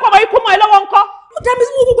 tó fẹ́ pọ̀ mọ́ ikú mọ́ ẹ lọ́wọ́ ńkọ́? Ó dá mi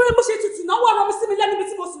sí mo gbogbo ẹ bó ṣe tutù náà wọ́n rọ mi sí mi lẹ́nu bí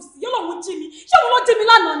tí mo sùn sí. Yọ́lọ̀ wọn jí mi. Ṣé wọn lọ jí mi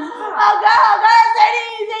lánàá ni? Ọ̀gá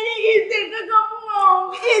ṣẹ́rí ìṣe kankan fún wọn.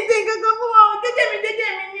 Ìṣe kankan fún wọn. Dédé mi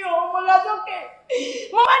ni o, mo lọ sókè.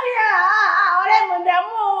 Mo bá ní ọ̀rẹ́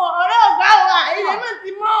mọ̀dàmú ọ̀rẹ́ ọ̀gá wa ilé náà ti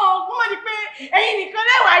mọ́ ọ. Kó mọ̀ ní pé ẹ̀yin nìkan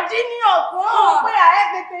lẹ́wàá jí ní ọ̀sán. Pé ààrẹ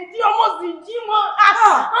tètè jí ọmọ sì jí mọ́.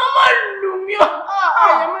 Ọmọ lù mí o.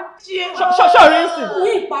 Ààrẹ mo jí ẹ. Ṣọ́ọ̀rì ń sìn. Ní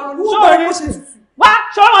ìparọ̀ ni wọ́n bẹ̀rẹ̀ bó ṣe tutù. Wá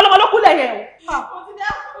ṣọ́ọ̀rì ọmọ ló kúlẹ̀ yẹn o.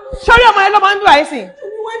 Ṣọ́ọ̀rì ọmọ yẹn ló máa ń bí wáyé sìn.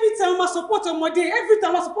 Every time I support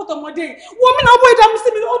ọmọdé, wọ́n mi náà bó ìdààmú sí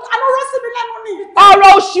mi, alọ́rọ́ sí mi lẹ́nu ni. Ọ̀rọ̀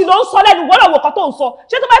òṣì ló ń sọ lẹ́nu wọ́n lọ́wọ́ kan tó ń sọ.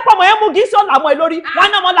 Ṣé tó bá pọ̀ mọ́ ẹ mú gí sí ọ̀nà àmọ́ ẹ lórí? Wọ́n á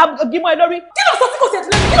náà mọ́ la gí mọ́ ẹ lórí. Kí ló sọ tí kò sí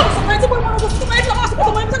ẹ̀tìlẹ́yìn? Kí ló sọ fún ẹ tí mo máa ń sọ fún ẹ tí mo máa ń sọ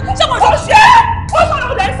fún ẹ tí mo máa ń sọ fún ẹ? Ó ṣe é! Ó sọ̀rọ̀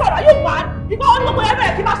ọ̀dẹ̀ ń sọ̀rọ̀, yóò wá. Ìgbà wọn ní gbogbo ẹ̀rọ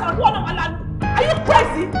ẹ̀ kí máa sọ̀rọ̀ kí wọ́n náà máa lanu. Are you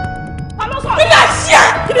crazy? Ta ló sọ̀rọ̀? Kí ló ṣe é?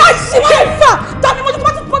 Kí ló ṣe é? Wọ́n fà tàbí mo ti bá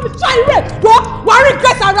ti pọ̀ mi try rẹ̀ wọ́n wà á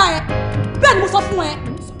regret ara ẹ̀. Bẹ́ẹ̀ ni mo sọ fún ẹ.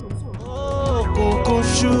 Òkùnkùn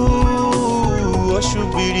ṣú oṣù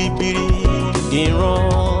biribiri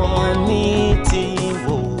ìran ní tí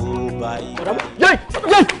wò báyìí.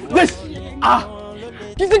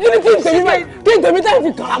 Kí n tèmi tẹ́ fi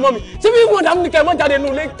kàrà mọ́ mi ṣé bí mo dàmú ni kẹ́ mọ́ jáde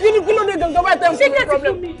nulẹ̀ kí ló dé gangan báyìí tẹ́ ń fún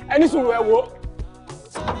problem ẹni sùúrù ẹ wo.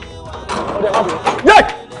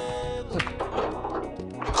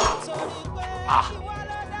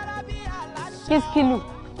 Iskilu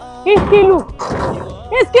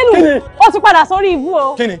ó ti padà sórí ibú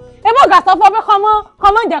o. Ebe ọ̀gá sọ fún ọ pé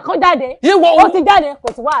kọ́mọ́ jẹ́ kó jáde. Ó ti jáde kò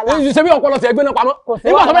sí wàhálà. Ṣé bí ọpọlọ ti ẹgbẹ́ náà pamọ́?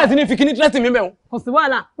 Nígbà tó bẹ̀rẹ̀ sí ní fi kíní tírẹ́sì mi mẹ́wọ̀n. Kò sí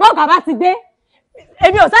wàhálà. Bọ́ọ̀gá bá ti dé.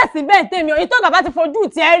 Èmi ò sáà sí bẹ́ẹ̀ tèmi o. Ìtọ́gà bá ti fojú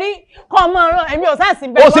ti ẹ rí kọ́ ọmọ ọ̀ràn. Èmi ò sáà sí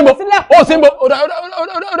bẹ́ẹ̀. Ó sì ń bọ̀. Ó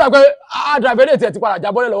dà pé àdàbẹ̀rẹ̀ tiẹ̀ ti padà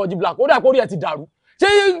jábọ́lẹ̀ lọ́wọ́ jí black. Ó dà pé orí ẹ̀ ti dàrú. Ṣé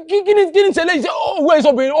kí ni ṣe léyìí? Ṣé owó èso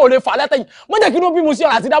obìnrin ò lè fà lẹ́tẹ̀yìn? Mo jẹ́ kí ló bí mo sí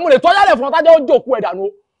ọ̀rọ̀ àti ìdààmú lè tọ́jálẹ̀ fún ọ tájọ́ jòkú ẹ̀ dànù o.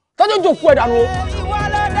 Tájọ́ jòkú ẹ̀ dànù o. Ìwọ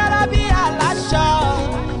ló dára bí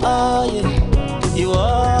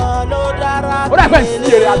ó dà pé ń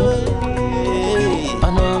sí eré àbí.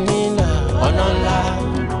 Ọ̀nà mi là, ọ̀nà ńlá,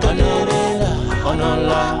 ọ̀nà eré là, ọ̀nà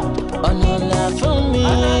ńlá, ọ̀nà ńlá fún mi.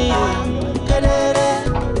 Kedere,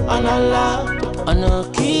 ọ̀nà ńlá, ọ̀nà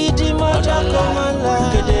kìdí mọ́jà kọ́ máa là.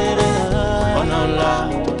 Kedere, ọ̀nà ńlá,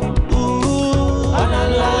 ọ̀nà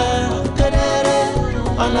ńlá, kedere,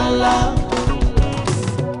 ọ̀nà ńlá,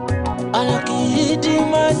 ọ̀nà kìdí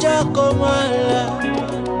mọ́jà kọ́ máa là.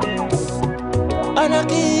 Ọ̀nà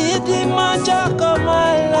kìdí mọ́jà kọ́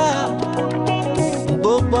máa là.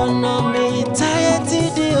 Gbogbo ọ̀nà mi táyé ti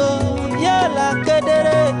di o yálà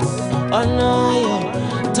kedere. Ọ̀nà ayọ̀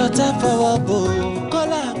tọ́tà fọwọ́ bò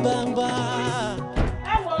kọ́lá gbangba.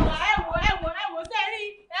 Ẹ wò sẹ́rí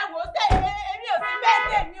èmi ò sí bẹ́ẹ̀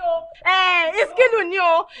tèmi o. Iskilu ni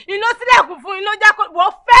o iná sílẹ̀kùn fún iná jákò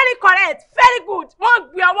wọ́n very correct very good wọ́n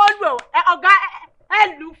gbé ọwọ́ lù ọ̀gá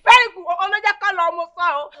ẹlù very good ọlọ́jà kan lọ ọmọ sọ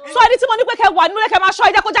o. So ẹni tí mo ní pé kẹ wà nílé kẹ máa ṣọ́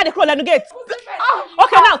ẹjẹ́ kó jáde kúrò lẹ́nu gate.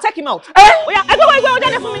 Okay now take him out. Oya ẹgbẹ́ wo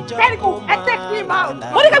jáde fún mi. Very good ẹ take him out.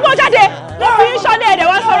 Mo ní kẹgbẹ́ wo jáde. Mo fi yín ṣọ́lé ẹ̀dẹ̀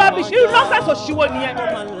wá sọ rubbish irú nọ́ọ̀sẹ̀sì òṣìwò nìyẹn.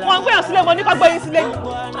 Wọ́n ń gbéyàn sílé mo ní kọ́ gbé yín sílé.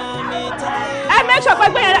 Ẹ make sure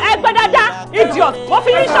pé ẹgbẹ́ dáadáa idiot. Mo fi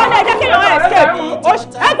yín ṣọ́lé ẹ̀jẹ̀ kí èèyàn escape.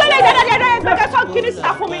 Ẹgbẹ́ lè jẹ́ ẹgbẹ́ kẹsàn kíní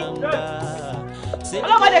síta fún mi.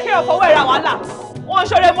 Ọlọ́mọdé kí èèyàn fọwọ́ ìra wàhálà. Wọ́n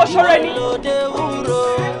ṣọ̀rẹ́ mo ṣọ̀rẹ́ ni.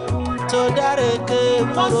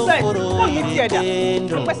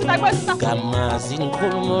 Kàmáàsìn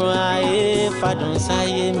kúrúmúrú ayé fàdùn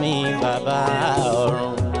sáyé mi bàbá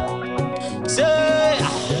ọ̀run. Ṣé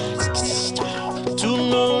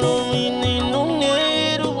túnúrú mi nínú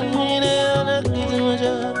ẹrù mi ní ọ̀nà kí n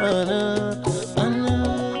jẹ́ ọ̀nà.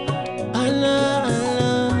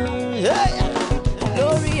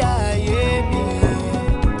 Lórí ayé mi,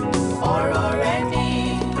 ọ̀rọ̀ rẹ ní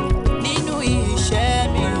nínú iṣẹ́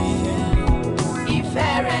mi,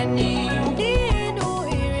 ìfẹ́ rẹ ní nínú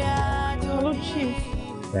ìrìn àjò.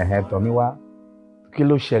 Tọ̀ mí wá kí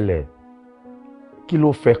ló ṣẹlẹ̀ kí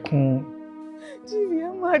ló fẹ́ kún. Jíìrì ẹ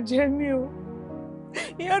máa jẹ mí o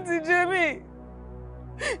ìyá ti jẹ mí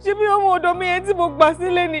ṣé bí ọmọ ọ̀dọ̀ mi yẹn tí mo gbà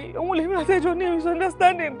sílé ni òun lèmi àtẹjọ ní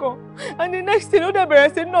misunderstanding kan and the next thing ó dẹ̀ bẹ̀rẹ̀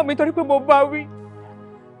sí náà mi torí pé mo bá wí.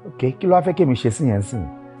 Ok kí ló wá fẹ́ kémi ṣe sí yẹn sìn.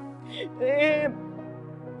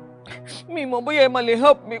 Mi mọ̀ bóyá ẹ máa lè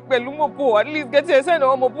help mi pẹ̀lú mọ̀pọ̀ at least get ẹ sẹ́ni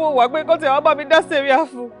àwọn mọ̀pọ̀ wà pé kọ́tẹ̀ wá bá mi dá sẹ́ríà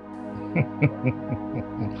fún.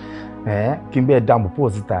 Kí n bẹ́ẹ̀ dá mọ̀pọ̀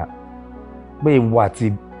síta pé ìwọ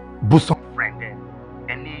àti bùsàn friend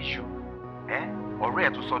ẹ ní issue ọ̀rẹ́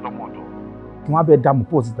ẹ̀ tó sọ́dọ̀ mọ̀dọ̀. Wọ́n á bẹ́ẹ̀ dá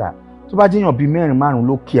mọ̀pọ̀ síta tó bá jẹ́yàn bíi 4-5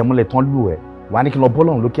 ló kí ẹ mọ́lẹ̀ tán lù ẹ̀ wà á ní kí n lọ bọ́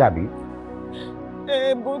lọ́run lókè àbí.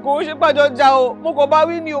 kò ṣe pàjọ jà o mo kò bá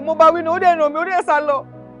wí ni o mo bá wí ni ó dẹ̀ nà mí ó dẹ̀ sá lọ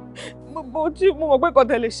mo mọ̀ pé kò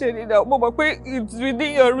tẹ̀lé ṣe ni mo mọ̀ pé it's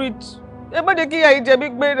within your reach ẹ má jẹ́ kí ìyá ìjẹ̀bi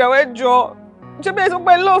gbé ìdáwọ́ ẹ jọ ṣé bí ẹ sọ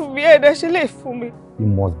pé love me ẹ̀ dẹ̀ ṣe lè fún mi. You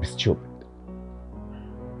must be stupid.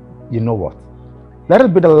 You know what? Let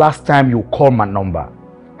it be the last time you call my number.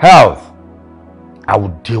 Health, I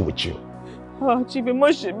will deal with you. Oh, Chibi, mo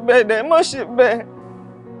ṣe bẹ́ẹ̀.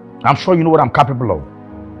 I'm sure you know what I'm capable of.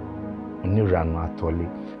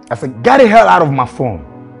 I said, get the hell out of my phone.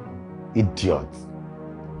 Idiot.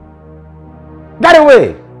 Get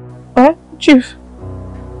away! Chief.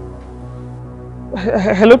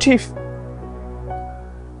 Hello, Chief.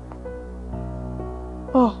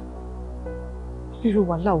 Oh. Irú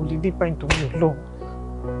wàhálà ò lè dé báyìí nítorí Ọlọ́run.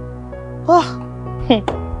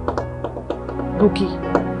 Gòkè.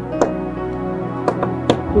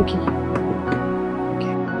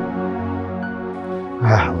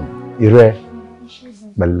 Ire,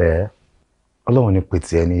 pẹ̀lẹ́, Ọlọ́run ní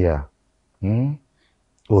pètì ẹ níyà.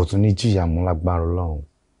 O tún ní jìyà mú lágbára Ọlọ́run.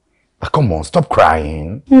 Come on, stop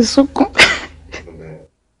crying. Ìsúnkún.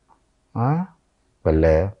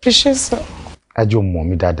 Pẹ̀lẹ́. Iṣẹ́ sọ. Ẹjọ́ mọ̀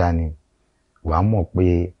mí dáadáa ni. Wà á mọ̀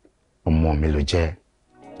pé ọmọ mi ló jẹ́.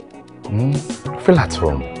 Feel at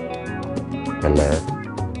home. Pẹ̀lẹ́.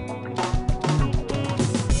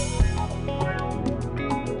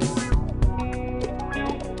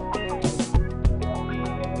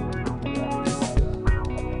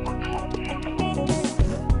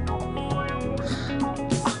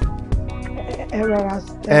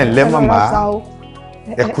 Ẹ ǹlẹ́ màmá.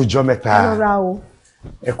 Ẹ kújọ́ mẹ́ta.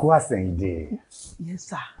 Ẹ kú àsẹ̀yìndé. Yes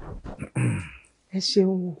sir. Ẹ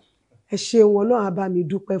ṣeun Ọlọ́run á bá mi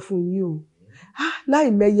dúpẹ́ fún yín o.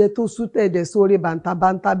 Láì mẹ́yẹ tó sútẹ̀dẹ̀ sórí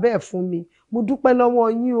bàǹtàbàǹtà bẹ́ẹ̀ fún mi mo dúpẹ́ lọ́wọ́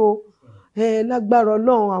yín o. Lágbára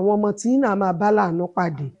Ọlọ́run àwọn ọmọ tí náà máa bá láàánú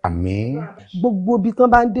pàdé. Àmín. Gbogbo ibi tán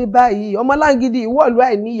bá ń dé báyìí ọmọ láǹgídì ìwọ́ọ̀lú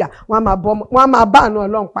àìníyà wọ́n á máa bá àánú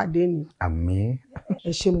Ọlọ́run pàdé ni. Àmín.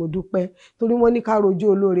 Ẹ ṣé mo dúpẹ́ torí wọ́n ní ká rojú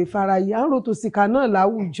olóore fáráyé à ń rò tó sìkà náà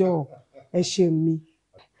láwùjọ. Ẹ ṣé mi.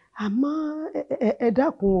 Àmọ́ ẹ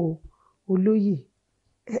dákun o olóyè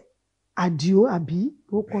Àdìó àbí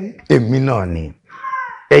ó kọ́ yín. Èmi náà ni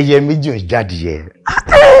ẹyẹ méjì ò jáde yẹ.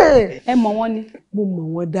 Ẹ mọ̀ wọ́n ni. Mo mọ̀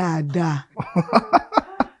wọ́n dáadáa.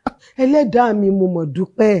 Ẹlẹ́dàá mi mo mọ̀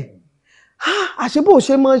dúpẹ́. Àṣé bó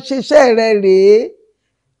ṣe máa ń ṣiṣẹ́ rẹ rèé.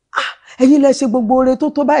 Ẹ̀yin lẹ ṣe gbogbo oore tó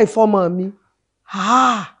tó báyìí fọmọ mi.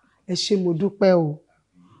 Ẹ ṣé mo dúpẹ́ o.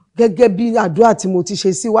 Gẹ́gẹ́ bí àdúrà tí mo ti ṣe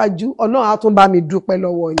síwájú Ọlọ́run á tún bá mi dúpẹ́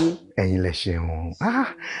lọ́wọ́ yín. Ẹ̀yin lẹ ṣeun.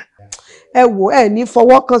 Ẹ wò ẹ ní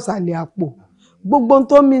fọwọ́ kan sàlẹ̀ àpò gbogbo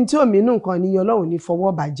tó mi tí ò mí nù nǹkan ni Ọlọ́run ní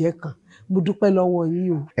fọwọ́ bàjẹ́ kan mo dúpẹ́ lọ́wọ́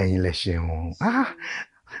yín o. Ẹ̀yin lẹ ṣeun.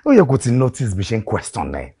 Ó yẹ kó ti notice bí ṣe ń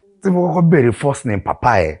question ẹ tí mo kọ́kọ́ béèrè first name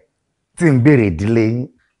papa ẹ tí ń béèrè ìdílé yín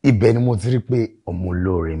ibẹ̀ ni mo ti rí pé ọmọ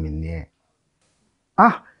olóore mi ni ẹ.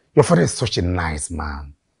 Your father is such a nice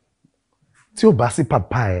man. Tí ó bá sí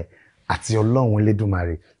papa ẹ àti Ọlọ́run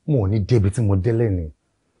Elédùmarè mo ò ní débi tí mo délé ni.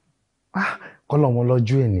 Kọ́lọ̀ wọn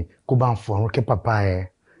lọ́jọ́ ẹni kó bá ń fọ̀run kí papa ẹ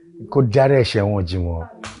kó járe ẹ̀ṣẹ̀ wọn jì wọ́n.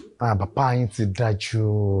 Bàbá yín ti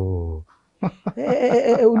dájú.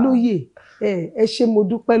 Olóyè ẹ ṣé mo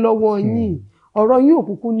dúpẹ́ lọ́wọ́ yín ọ̀rọ̀ yín ò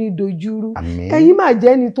kúkú ní dojúrú ẹ̀yin máa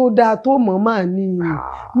jẹ́ ẹni tó dáa tó mọ̀ máa ní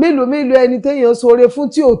mélòó ẹni téèyàn ṣoore fún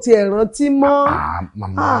tí ò tiẹ̀ rántí mọ́.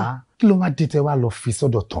 Màmá kí ló wá dé tẹ́ wá lọ fi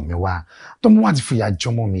sọ́dọ̀ Tọ̀mí wá Tọ̀mí wá ti fìyà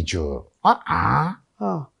jọmọ mi jù.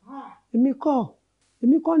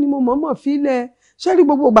 Èmi kọ́ ni mo mọ̀ọ́mọ̀ fílẹ̀ ṣé rí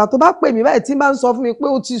gbogbo ìgbà tó bá pè mí báyìí tí n bá ń sọ fún mi pé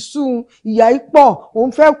ó ti sún ìyà ipò òun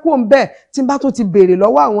fẹ́ kú òun bẹ́ẹ̀ tí n bá tó ti béèrè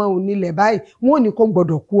lọ́wọ́ àwọn onílẹ̀ báyìí wọn ò ní kó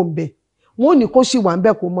gbọ́dọ̀ kú òun bẹ́ẹ̀ wọn ò ní kó ṣì wà ń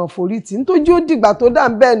bẹ́ẹ̀ kó mọ forí tì nítorí ó dìgbà tó dà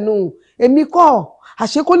ń bẹ́ẹ̀ nù èmi kọ́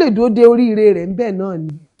àṣé kó lè dúró de oríire rẹ̀ ń bẹ́ẹ̀ náà ni.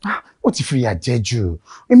 Ó ti fìyà jẹ jù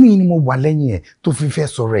èmi ni mo wà lẹ́yìn ẹ̀ tó fi fẹ́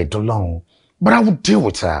sọ̀rọ̀ ẹ̀ dọ́lọ́run but I will deal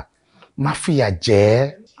with her má fìyà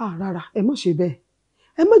jẹ. Rárá ẹ má ṣe bẹ́ẹ̀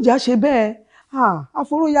ẹ má jà ṣe bẹ́ẹ̀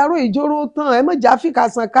àforóyaró ìjóró tán ẹ mọ̀jà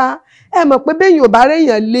fìkàsàn ká ẹ mọ̀ pé bẹ́yìn ò bá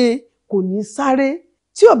réèyàn lé kò ní sáré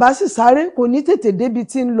tí ò bá sì sáré kò ní tètè débi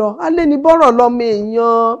tí ń lọ alẹ́ ní bọ́rọ̀ lọ́mọ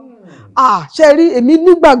èèyàn ṣe rí èmi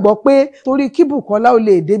nígbàgbọ́ pé torí kí Bùkọ́lá ò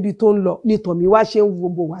lè débi tó ń lọ ni Tọ̀mí wá ṣe ń wo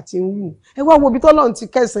bò wá tí ń wù ẹ wá wo ibi tọ́lọ́run ti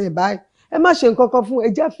kẹsàn ẹ̀ báyìí ẹ má ṣe nǹkan kan fún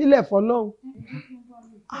ẹjá fílẹ̀ fọlọ́run.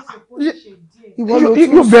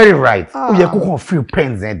 You're very right. Ó yẹ kó kàn feel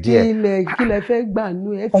pains ẹ díẹ̀. Kí lẹ fẹ́ gbà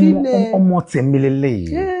nú ẹ fílẹ̀. Ọmọ tèmi lélẹ́yìí.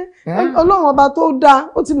 Ọlọ́run ọba tó dáa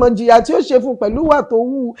ó ti mọ jìyà tí ó ṣe fún pẹ̀lú wà tó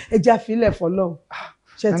wù ẹja fílẹ̀ fọlọ́run.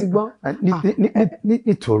 Ṣé ti gbọ́?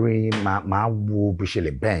 Nítorí màá wo bó ṣe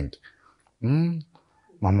lè bend.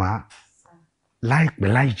 Màmá láìpẹ́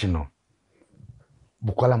láì jìnnà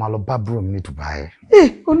Bukola máa lọ bá bro mi ní Dubai.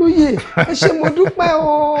 Olóyè, ẹ ṣé mo dúpẹ́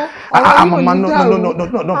o. Ọ̀rọ̀ yóò ní dàrú.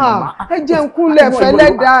 No. Ẹ jẹ́ n kúnlẹ̀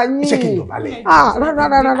fẹ́lẹ́dàá yín. Ṣé kí n dọ̀bálẹ̀?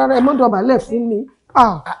 Rárá, ẹ má dọ̀bálẹ̀ fún mi.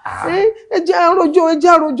 Ẹ jẹ́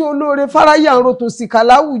àròjọ olóore fáráyé àrò tòsíkà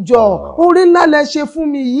láwùjọ. Oore ńlá lẹ ṣe fún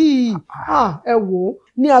mi yìí. Ẹ wò ó,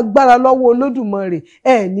 ní agbára lọ́wọ́ Olódùmarè,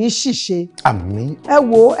 ẹ ní ṣìṣe. Àmín. Ẹ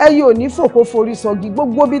wò ó, ẹ yóò ní fòkó forí sọgi.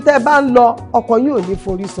 Gbogbo bí tẹ́ bá ń lọ, ọkọ̀ yóò ní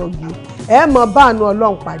forí sọgi. Ẹ mọ̀ báànú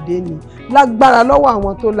Ọlọ́run pàdé ni. Lágbára lọ́wọ́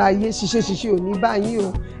àwọn tó láyé ṣiṣẹ́ ò ní báyìí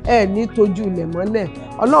o. Ẹ ní tójú ilẹ̀ mọ́lẹ̀.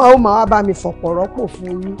 Ọlọ́run ó máa wá bá mi fọ̀pọ̀ rọ́pò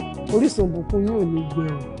fún yín. Orísun ìbùkún yóò ní gbẹ o.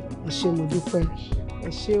 Ẹ ṣé mo dúpẹ́. Ẹ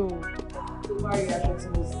ṣé o. Tó bá rí aṣọ tí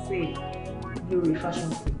mo ṣe lórí fashion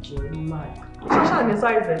page ní máa. Ṣáṣá ní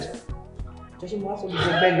size ẹ̀. Jọ́ṣe mo wá sọ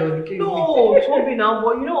gbogbo bẹ́ẹ̀ lọ ní kí ló wí. No, Tobi náà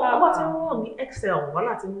but you know ọba tí wọ́n ní XL wà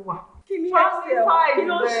láti mú wà. Kí ni XL? Kí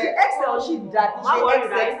ló ṣe XL ṣì dá kí ṣe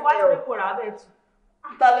XL? Wá lórí kò rà á bẹ́ẹ̀ tù.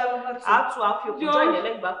 Àtù àfi òkú jọ ìyẹn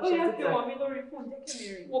lẹ́gbàá fi ṣe títí rẹ̀.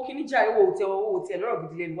 Wo kí ní jàre wo òtẹ̀ lọ́rọ̀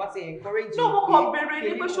gidi lẹ́nu wá sí encourage. No, mo kàn bèrè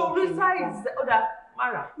ní pé ṣo rí size ọ̀dà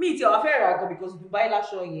mara. Mi ì tí ọ̀wá fẹ́ rà gan because Dubai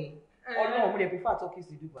láṣọ yẹn. Ọlọ́run mo lè prefer Turkey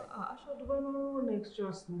sí Dubai. Aṣọ Dubai ló ń rún next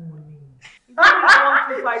just morning. No,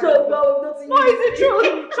 is it true?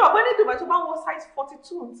 Ṣọ̀gbọ́n ní Dubai tó bá wọ size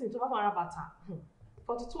 42 ní tó bá máa ra bàtà.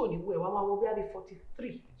 42 ò ní wẹ̀ wá máa wọ bí i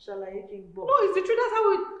 43. Ṣàlàyé kí n gbọ́. No, is it true? That's how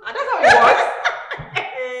it works.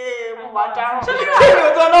 Mo máa dáràn. Ṣé kí ló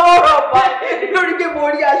ń tó lọ́wọ́ rọ̀ bá lórí pé mo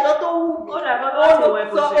rí aṣọ tó wù mí. Ó dà bá láti wọ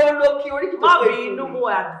ẹ̀kọ́ ṣe. Ó lọ kí orí kí tó má pè bí inú mo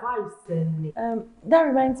advice ẹni. That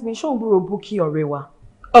reminds me, ṣé òun gbúrò Bukky ọ̀rẹ́ wa?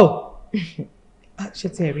 Ṣé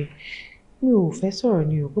tí ẹ rí? Mi ò fẹ́ sọ̀rọ̀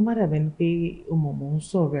ni o, kó má dàbẹ́ ni pé o mọ̀ mọ̀ ń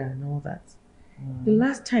sọ̀rọ̀ and all that. The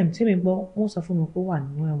last time tí mi gbọ́, wọ́n sọ fún mi pé ó wà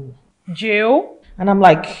nínú ẹ̀wọ̀n. Jail? And I'm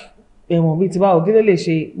like, ẹ̀wọ̀n bíi ti báwo kí ló lè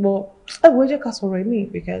ṣe? But ẹ wo jẹ́ ká sọ̀rọ̀ ẹ̀mí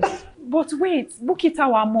because. But wait, Bukky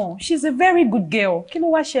táwa mọ̀, she's a very good girl. Kí ló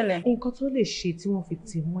wá ṣẹlẹ̀? Nǹkan tó lè ṣe tí wọ́n fi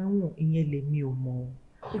tì mọ́ ẹ̀wọ̀n ìyẹn lèmi ò mọ̀.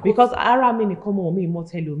 Because ara mi nìkan mọ̀ mi mọ̀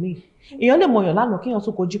tẹlòmíì. Èèyàn lè mọ̀yàn lánàá kéèyàn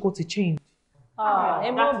tó kojú kó ti change.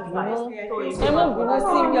 Ẹ má bínú sí mi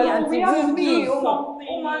àti Bukky. Ó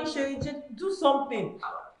máa ń ṣe do something.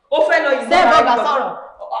 Ó fẹ́ lọ yìí. Sẹ́ẹ̀ bọ́gà sọ̀rọ̀.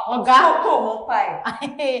 Ọ̀gá. Kò mọ́ pa ẹ̀.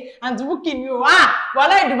 Àǹtí Bukky ni o.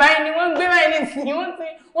 Wàhálà Dubai ni wọ́n ń gbé báyìí nísìnyí.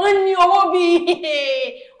 Wọ́n ní owó bíi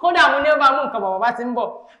kódà mo ní ó bá mú nǹkan bàbá bá ti ń bọ̀.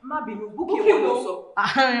 Má bínú, Bukky wo ló sọ?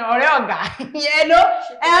 Ọ̀rẹ́ ọ̀gá. Hello.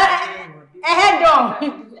 Ẹ̀hẹ́dọ̀n.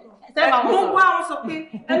 Mo wá wọn sọ pé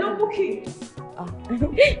hello Bukky.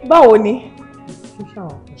 Báwo ni?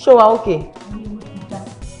 Ṣó wa okay?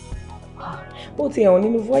 Ó ti ẹ̀wọ̀n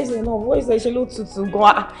nínú voice ẹ̀ náà, voice ẹ̀ ṣe ló tutù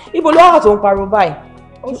gan-an. Ibo ló wà tó ń pariwo báyìí?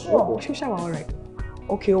 Ṣó ṣàwà ọ̀rẹ́?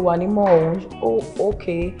 Okay, ó wà ní mọ́ òun.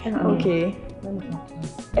 Okay.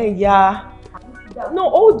 Ẹ̀yà. No,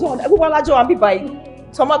 hold on. Gbogbo alájọ wa ń bí báyìí.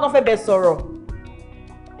 Tọ́mọ́ gan fẹ́ bẹ sọ̀rọ̀.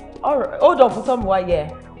 Hold on fún tọ́mù wa yẹ.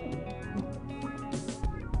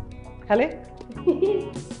 Kálẹ̀?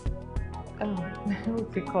 Ó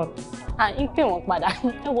ti kọ́. Ń pè wọ́n padà.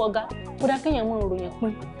 Ẹ wọ ọ̀gá, kódà kéèyàn mọ ìròyìn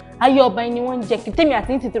pín. Ayé ọba ẹni wọ́n ń jẹ kí tèmi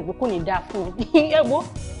àti ní tètè pé kò ní dáa fún wọn. Ẹ wo,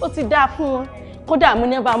 ó ti dáa fún wọn. Kódà mo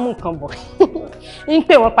ní bá mú nǹkan bọ̀. Ń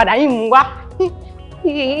pè wọ́n padà, yín mú wá.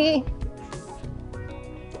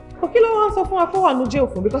 Kí ló wá ń sọ fún wa fún wa ló jẹ́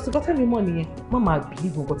òfin because nǹkan tẹ́lẹ̀ mọ̀ nìyẹn má máa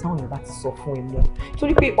believe nǹkan táwọn èèyàn bá ti sọ fún ẹ mọ́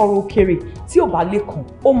torí pé ọ̀rọ̀ òkèrè tí ò bá lè kàn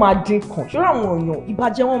ó máa dín kàn ṣọ́ra àwọn èèyàn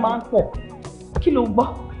ìbàjẹ́ wọn máa ń pọ̀ kí ló gbọ́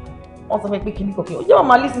wọ́n sọ fún ẹ pé kìíní kọ̀ọ̀kan ó jẹ́ wọn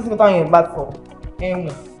máa lísìn sí nǹkan táwọn èèyàn bá sọ ẹ̀wọ̀n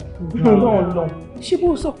lọ́n. Ṣé bó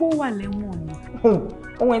sọ pé ó wà lẹ́wọ̀n ni?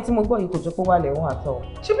 Ohun ẹni tí mo gbọ́ yìí kò jọ pé ó wà lẹ́wọ̀n àtọ̀.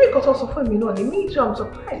 Ṣé bí nǹkan tó sọ fún mi náà ni me too I'm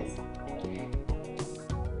surprised.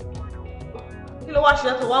 Kí ló wá ṣe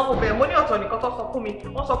tó wá wò bẹ́ẹ̀ mo ní ọ̀tọ̀ nìkan tó sọ fún mi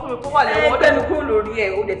wọ́n sọ fún mi kó wà lẹ́wọ̀n. Ẹgbẹ́ mi kúrò lórí ẹ̀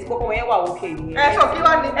o dẹ̀ tí kọ́kọ́ yẹn wà òkè nìyẹn. Ẹ sọ kí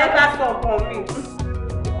wá ní. Ẹ ká sọ nǹkan mi.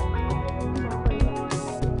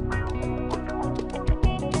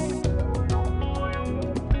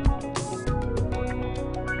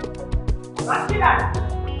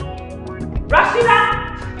 Rashida!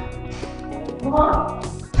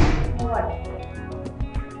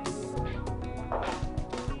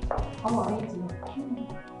 Ọmọ mi ti lọ.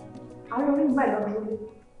 Àwọn orí ìgbà ìlọ́dún ló lé.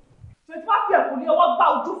 Twenty five years kò ní ọwọ́ gbá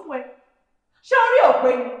ojú fún ẹ. Ṣé orí òpè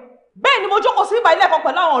ni? Bẹ́ẹ̀ ni mo jókòó sí ìbà ilé ẹ̀kọ́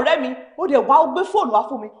pẹ̀lú àwọn ọ̀rẹ́ mi. Ó dẹ̀ wá ó gbé fóònù wá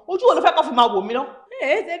fún mi. Ojú wo ló fẹ́ kó fi máa wò mí ná?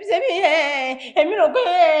 Ṣebí èmi rò pé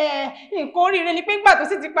nǹkan oríire ni pé ńgbà tó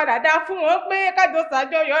sì ti padà dá fún wọn pé kájọ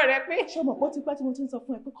ṣàjọyọ̀ rẹ pé. Ṣé o mọ̀ pé ó ti pẹ́ tí mo ti ń sọ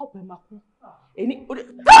fún ẹ pé kọ́ọ̀pù ẹ máa kú? Èmi ò dé.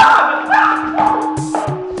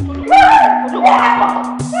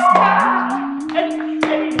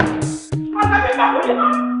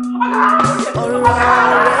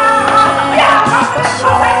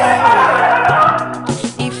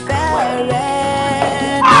 Ìfẹ́ rẹ̀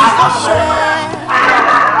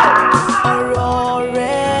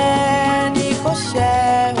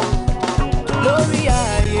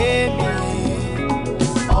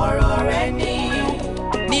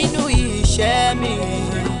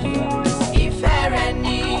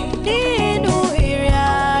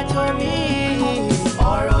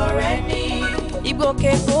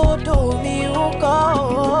ìgbòkè gbòdò mi ń kọ́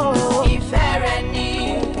ìfẹ́ rẹ ni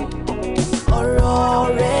ọ̀rọ̀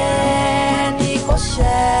rẹ ni kò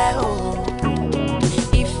ṣẹ o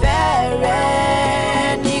ìfẹ́ rẹ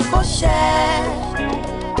ni kò ṣẹ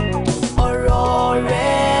ọ̀rọ̀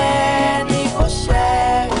rẹ ni kò ṣẹ.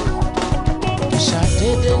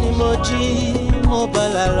 Ṣàdédé ni mo jí mo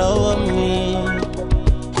bàlà lọ́wọ́ mi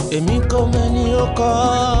èmi kò mẹ́ni ó kọ́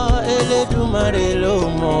Elédùmarè ló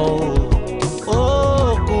mọ̀ o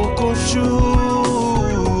òkùnkùn ṣú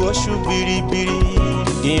oṣù biribiri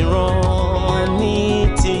ìran ní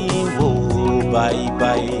tí wò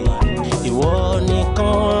báyìí ìwọ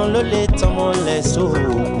nìkan ló lè tọmọlẹ̀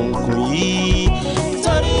sókùnkùn yìí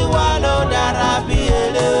torí wà ló dára bí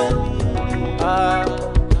eléwé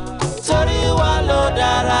torí wà ló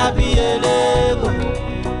dára bí eléwé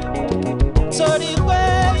torí pé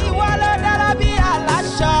ìwọ ló dára bí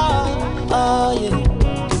aláṣọ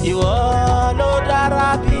ìwọ ló dára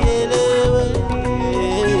bí eléwé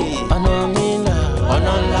ọ̀nà mi là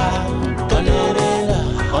ọ̀nà ńlá kedere là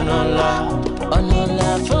ọ̀nà ńlá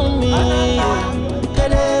fún mi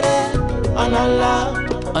kedere ọ̀nà ńlá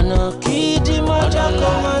ọ̀nà kìdí mọ́jà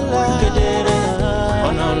kọ́ máa là kedere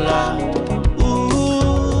ọ̀nà ńlá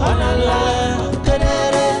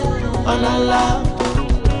kedere ọ̀nà ńlá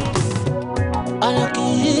ọ̀nà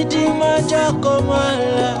kìdí mọ́jà kọ́ máa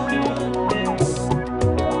là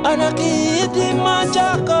ọ̀nà kìdí mọ́jà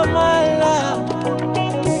kọ́ máa là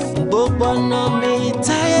gbogbo ọ̀nà mi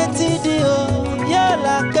táyé ti di o yóò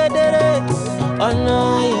là kedere ọ̀nà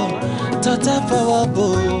ayọ̀ tọ́tà fọwọ́ bò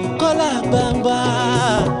kọ́lá gbangba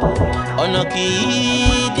ọ̀nà kì í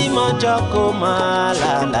dí mọ́jọ́ kó máa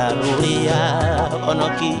là lórí ya ọ̀nà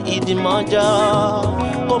kì í dí mọ́jọ́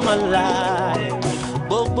kó máa là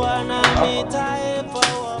gbogbo ọ̀nà mi táyé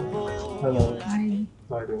fọwọ́ bò. Hello. Hi.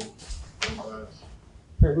 How are you doing?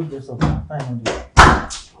 Hey, good day, sir. Fine, how are you?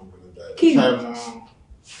 Kim.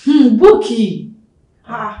 Buki.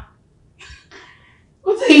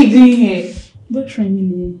 What are you doing here? Boyfriend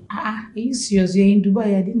me. Are you serious? You're in Dubai.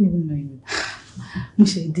 I didn't even know you.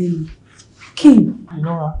 Musha Dini. Kim. You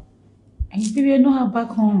know her? And baby, I know her back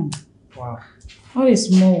home. Wow. What a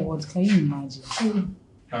small world. Can you imagine? Hey, man.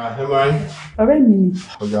 Alright, Mini.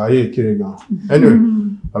 Okay, are you kidding now? Anyway,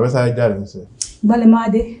 I was like that and say.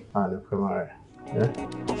 Balemade. No, come on. Yeah?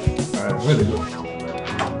 Alright, really good.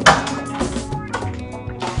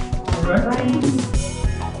 Alright. Bye.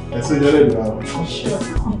 I see you later now. Sure.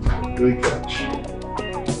 Great catch.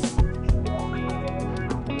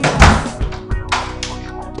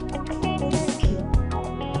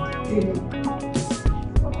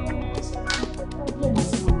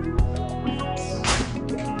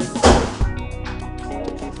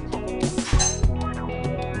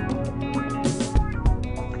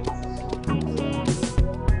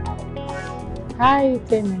 Hi,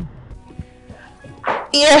 Temi.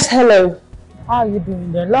 Yes, hello. How are you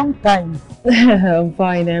doing? A long time. I'm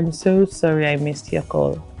fine. I'm so sorry I missed your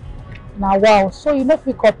call. Now, wow. So you know if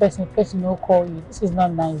we call person no call you. This is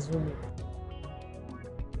not nice, really.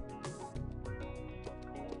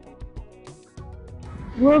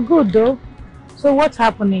 We're good, though. So what's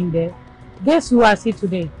happening there? Guess who I see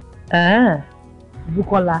today?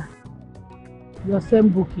 Bukola. Your same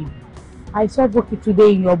Buki. I saw Buki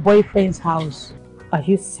today in your boyfriend's house. Are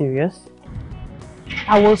you serious?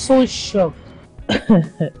 I was so shocked.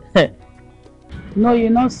 No, you're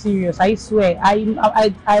not serious. I swear.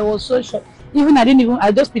 I was so shocked.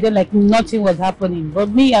 I just pretend like nothing was happening. But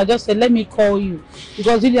me, I just said, let me call you.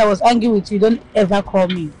 Because really I was angry with you. Don't ever call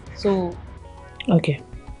me. So. Okay.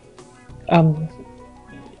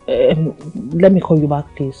 Let me call you back,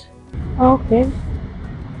 please. Okay.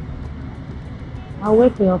 I'll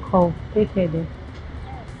wait for your call. Take care then.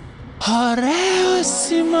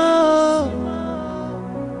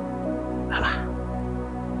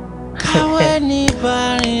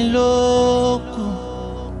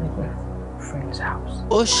 Friend's house.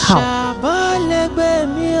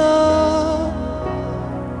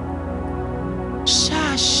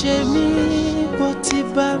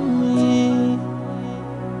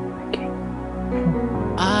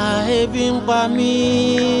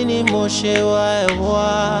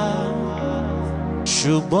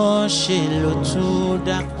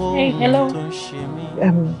 Hey, hello.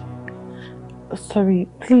 Sorry,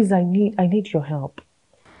 please, I need your help.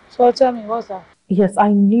 So tell me, what's that? Yes,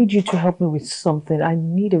 I need you to help me with something. I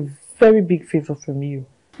need a very big favor from you.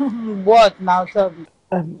 What now? Tell me.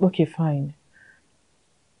 Okay, fine.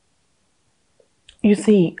 You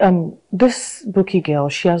see, this Bookie girl,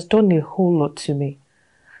 she has done a whole lot to me.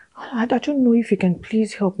 I don't know if you can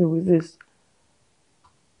please help me with this.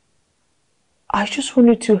 I just want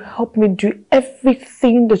you to help me do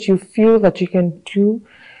everything that you feel that you can do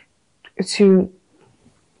to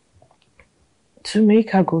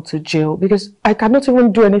make her go to jail, because I cannot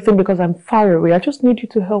even do anything because I'm far away. I just need you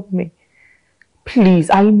to help me. Please,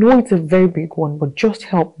 I know it's a very big one, but just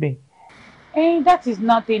help me. Hey, that is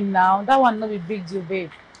nothing now. That one not be big deal, babe.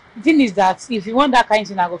 The thing is that if you want that kind of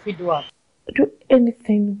thing, I go fit do it. Do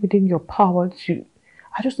anything within your power to.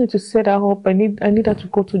 I just need to set her up. I need her to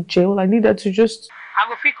go to jail. I need her to just. I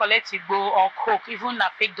go fit collect it, go or coke, even a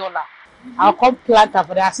fake dollar. I'll come plant her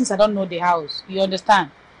for that since I don't know the house. You understand?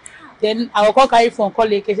 Then I will call carry phone, call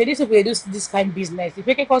like, say this people they do this kind of business. If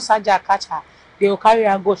you can call Sanja catch her, they will carry her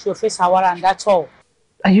and go show face her and that's all.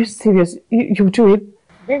 Are you serious? You do it?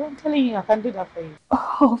 Babe, I'm telling you, I can do that for you.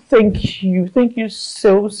 Oh, thank you. Thank you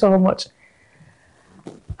so much.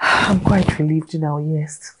 I'm quite relieved now.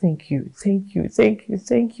 Yes, thank you.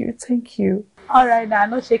 All right, now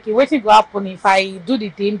no shaking. Waiting to happen. If I do the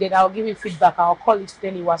thing, then I'll give you feedback. I'll call you to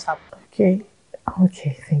tell you what's up. Okay,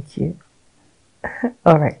 thank you.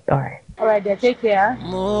 All right. All right, then take care.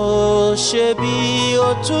 Mo ṣe bí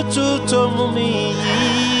òtútù tó mú mi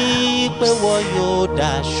yìí pé wọ́n yóò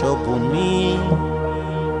daṣọ bò mí.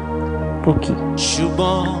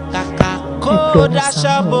 Ṣùgbọ́n kàkà kó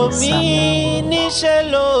daṣọ bò mí níṣẹ́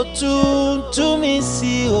ló tú mi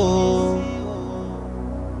sí o.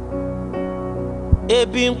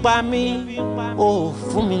 Ebi ń pa mí, ó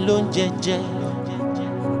fún mi lóúnjẹ jẹ.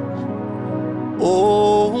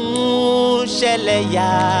 Ohun ṣẹlẹ̀ yà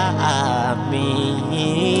mí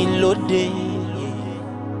lóde.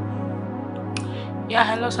 Yeah,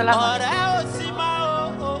 hello, Salam.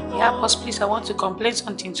 Yeah, boss, please, I want to complain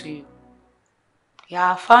something to you.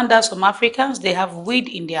 Yeah, I found out some Africans, they have weed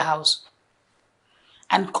in their house.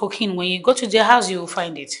 And cocaine, when you go to their house, you will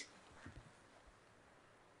find it.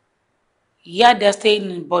 Yeah, they're staying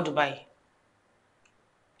in Bodubai.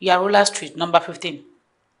 Yarula Street, number 15.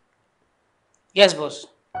 Yes, boss.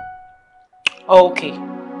 Oh, okay.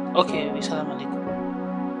 Salam alaikum.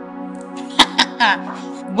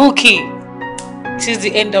 Buki, this is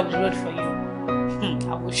the end of the road for you.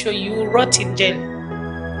 I will show you rot in jail.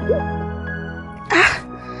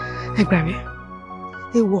 Ẹ gbà mí.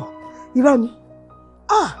 Èèwọ̀, irọ́ ni.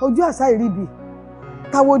 Ojú àṣà ìríbi.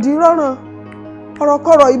 Tàwòdì rọ́ràn.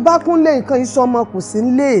 Ọ̀rọ̀kọ̀rọ̀ ìbákúnlé nǹkan ìsọmọ kò sí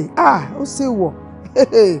nílé. Ó ṣe wọ̀.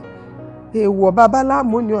 Èèwọ̀ bàbá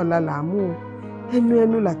láàmú ni ọ̀la làámú o.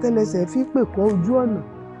 Ẹnu làtẹ́lẹsẹ̀ fi pè kọ́ ojú ọ̀nà.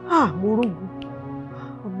 Mo rógun.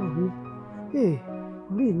 Ọmọ mi.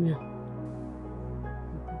 Orí mi.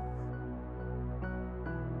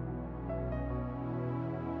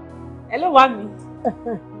 Hello, Wami.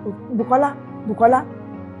 Bukola.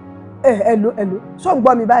 Hello. Ṣó ń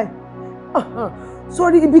gbọ́ mi báyìí?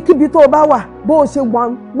 Sórí ibikíbi tó bá wà, bó o ṣe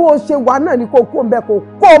wà náà ni kó kó ń bẹ kó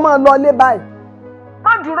máa lọ lé báyìí.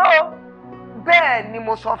 Má dúró. Bẹ́ẹ̀ ni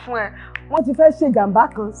mo sọ fún ẹ. Wọ́n ti fẹ́ ṣe jàǹbá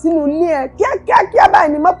kan sínú ilé ẹ kíákíá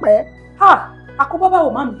báyìí ni mọ̀ pẹ́. Àkóbá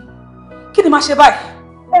báwo má mi? Kí ni máa ṣe báyìí?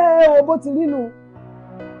 O bó ti rí nu.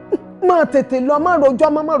 Má tètè lọ, má rojọ́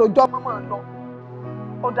má lọ.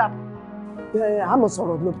 Ó dàbọ̀. Àmọ̀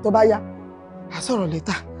sọ̀rọ̀ tó bá yá. A sọ̀rọ̀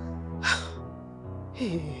létà.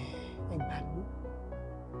 Ẹgbà mi.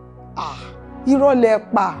 Irọ́ lẹ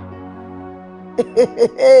pa.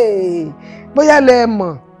 Bóyá lẹ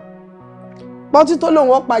mọ̀. Pọ́tí tó lóun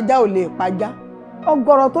ó pajá ò lè pajá.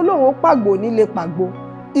 Ọ̀gọ̀rọ̀ tó lóun ó pàgbò ní lè pàgbò.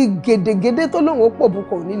 Ìgèdègèdè tó lóun ó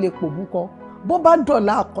pòbúkọ ò ní lè pòbúkọ. Bó bá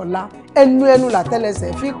dọ̀la àkọ́lá, ẹnu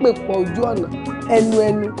làtẹ́lẹsẹ̀ fi pè pọ̀ ojú ọ̀nà.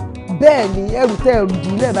 Ẹnu. Bẹ́ẹ̀ ni ẹrù tẹ́ ẹrù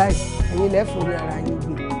dìílẹ̀ báyìí. Ẹ̀yin lẹ́fọ̀rí ara yín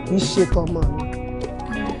gbé. Kì í ṣe tọmọ mi.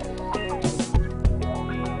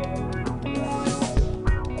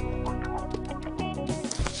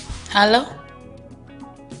 Hello?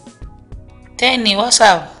 Tenny, what's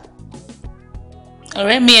up?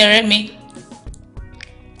 ọ̀rẹ́ mi.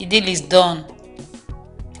 The deal is done.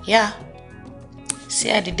 Yeah. See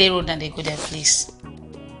how the day road and they go there, please.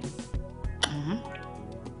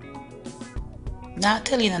 Now I'll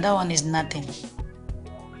tell you now, that one is nothing.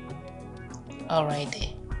 All right, there.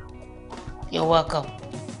 You're welcome.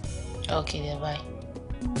 Okay, there, bye.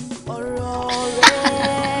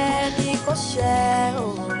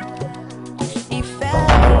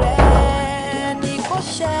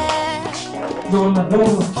 الو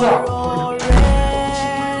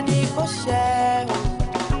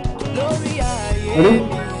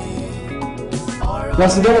لا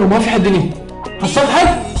سيجاره ما في حد هنا حصلت حد؟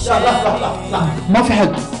 لا ما في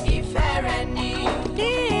حد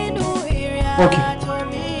اوكي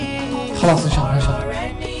خلاص ان شاء الله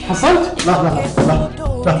حصلت؟ لا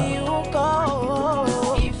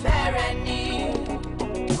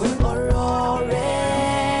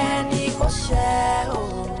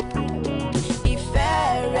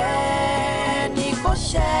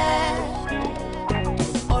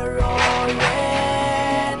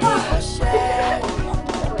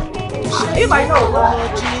If I know.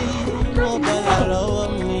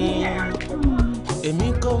 Let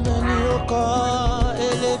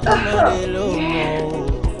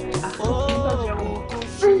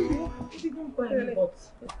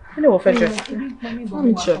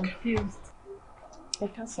me check.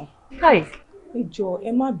 Hi.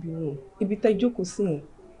 Ẹ má bínú. Ibi tẹ́ jókòó sí yẹn,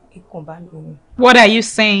 ìkàn bá mi. What are you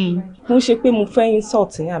saying? Mo ṣe pé mo fẹ́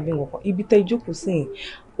insult yín àbí nǹkan. Ibi tẹ́ jókòó sí yẹn,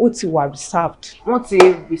 ó ti wà reserved. Wọ́n ti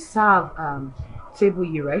reserve table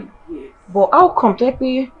here, right? Yes. But how come to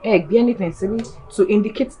be anything silly to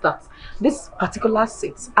indicate that this particular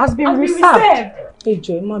seat has been reserved? Ẹ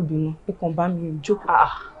jọ̀ọ́ ẹ má bínú. Ìkàn bá mi jókòó.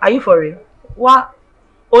 Are you for real? Wá.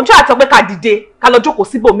 Òun tí a sọ pé ká dìde, ká lọ jókòó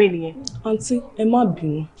síbòmí nìyẹn. Aunty, ẹ má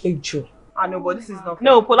bínú. Ẹ jọ̀ọ́. I know, but this is not.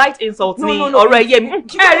 No, polite insult ni ọ̀rọ̀ ẹ̀yẹ mi.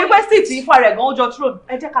 Request ti ifá rẹ̀ gan ó jọ throne.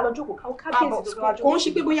 Ẹ jẹ́ ká lọ jókòó ká kíyèsí tó wá jókòó. Kò ń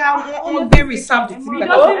ṣe pé bóyá wọ́n gbé reserved ti bí. It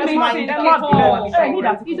doesn't make sense at all.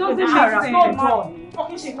 It doesn't make sense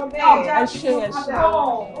at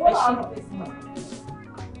all. Ẹ ṣe.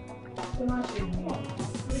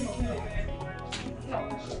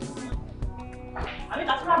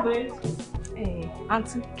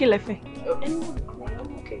 Aunty, kí lẹ fẹ́?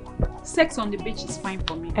 Sex on the beach is fine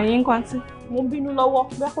for me. Ẹ̀yin ńkọ́ aunty? Mo ń bínú lọ́wọ́.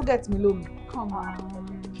 Bí wọ́n get mi lómi. Come on.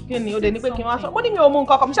 Kí ni o dẹ̀ ní pé kí n wá sọ? Mo ní mi ò mú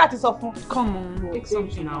nǹkan kan, mi ṣáà ti sọ fún. Come on. Take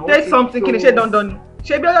something now. Take something kí ni ṣe dandan ni?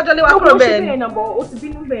 Ṣé bí ọjọ́ lé wá kúrò bẹ́ẹ̀ ni? Ó ṣe bẹ́ẹ̀ náà bọ̀ ó ti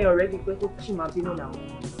bínú bẹ́ẹ̀ already pé kó ṣì máa bínú náà.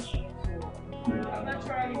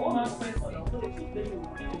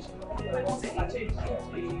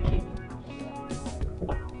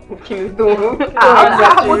 Kí ni tó? What's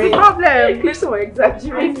the problem? Please don't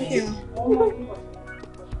exaggerate.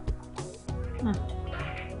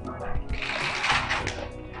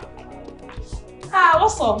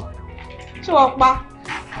 What's up? Ṣé wọ́n pa?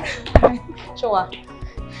 Ṣé wà?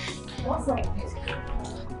 What's up?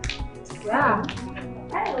 Yeah.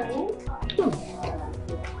 Hello.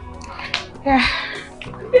 Yeah.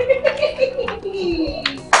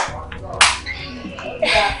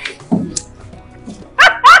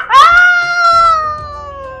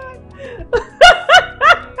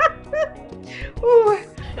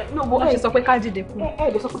 No, but ẹ sọ pé ká dìde fún.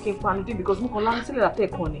 Ẹ lè sọ pé kí n panu dé because mo kàn lánàá sílẹ̀ látẹ̀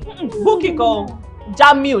kan ni. Búkì kan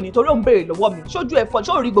Jamiu nítorí ó ń béèrè lọ́wọ́ mi. Ṣojú ẹ̀fọ́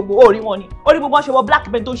ṣó rí gbogbo orí wọn ni. Orí gbogbo wọn ṣe wọ black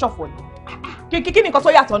belt tó ń ṣọ̀fọ̀ ni. Kí ni nǹkan tó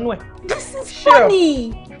yàtọ̀ nú ẹ̀? This is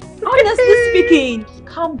funny. Honestly speaking.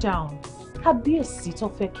 Calm down. Kábíyèsí tó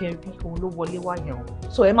fẹ́ kẹ́ rí òun ló wọlé wá yẹn o.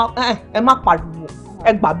 So ẹ má pariwo.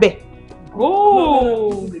 Ẹ gbà bẹ́ẹ̀.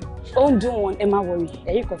 Ó ń dùn wọn, ẹ má worry.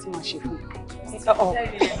 Ẹ̀rí kan tí màá ṣe fún.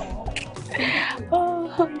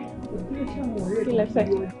 Kí lẹ fẹ́?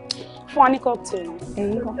 Fún wa ní cocktail.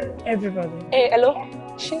 Ẹ̀yin kan. Everybody. Hello.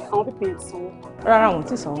 Ṣé àwọn pípín yẹn ti sanwó? Rárá, wọn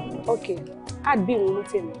ti sanwó. Okay. Á gbé ìrún ló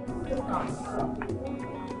tèmi.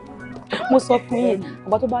 Mo sọ fún yín,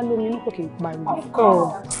 àbá tó bá lómi inú kò kì í pariwo. Of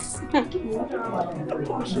course. Kí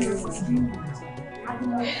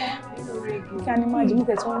a ní máa jí mú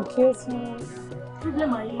tẹ̀sán ń kí ó sí.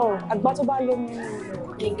 Àgbá tó bá lómi inú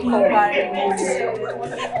kì í pariwo.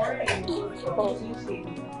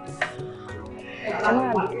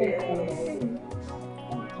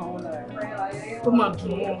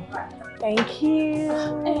 Thank you.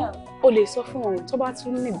 O lè sọ fún wọn tó bá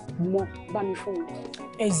tún lè mọ bá mi fún wọn.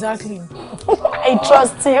 Exactly. I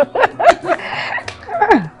trust you.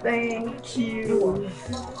 Thank you.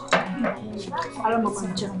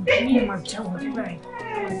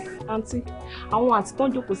 Aunty, àwọn àti tó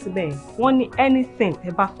ń jókòó síbẹ̀ yẹn, wọ́n ní anything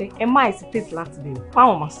ẹ bá fẹ́, ẹ má hesitate láti béèrè.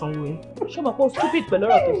 Fáwọn máa sanwó yín. Ṣé mo kó stupid pẹ̀lú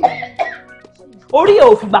ọ̀rọ̀ tó sọ? Orí ẹ̀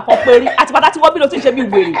ò fìgbà kan péré àti bàtà tí wọ́n bí ló ti ń ṣe bí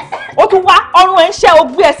wèrè. Ó tún wá ọrùn ẹ̀ ń ṣẹ́ o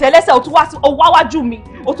gbé ẹsẹ̀ lẹ́sẹ̀ ó tún wá wájú mi.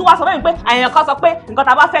 Ó tún wá sọ fún mi pé àyàn kan sọ pé nǹkan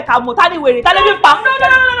tá a bá fẹ́ ká mọ̀ tá ní wèrè tá lè fi pa.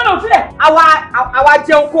 No, sílẹ̀. Àwa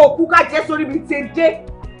jẹun kó o kú ká jẹ́ sórí mi ti dé.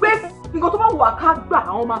 Pé nǹkan tó bá wù wá ká gbà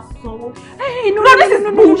àwọn máa sanwó. No.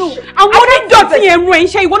 Àwọn onídọ̀tí yẹn rún ẹ̀ ń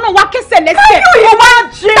ṣe ìwọ náà wá kẹsẹ̀ lẹ́sẹ̀. Ìwọ máa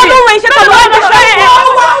jẹ́. Ta ló rún ẹ̀ ń ṣe ta ló rún ẹ̀ ń ṣe.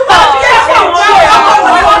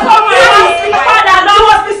 Padà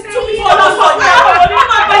lọ́wọ́ sí stupid ọlọ́sọ̀ yẹn.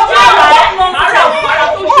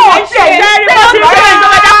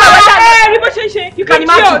 You can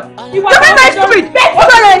imagine. You are very stupid.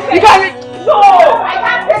 You can. No. I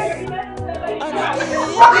can't take it.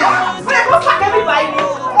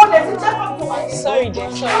 Sorry,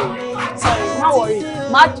 Jen. Sorry. No worry.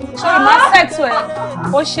 Ma sex ẹ.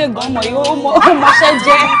 Ó ṣe gan mọ̀ yìí ó mọ̀ ṣe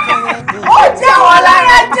jẹ́. Ó jẹ́ wọn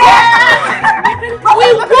lára jẹ́. We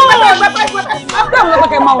won. After mo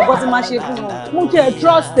kọ́kẹ́ máa wò kó ti máa ṣe fún wọn. Mo jẹ́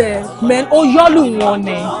trust ẹ, men ó yọ́lù wọn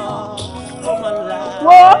ni.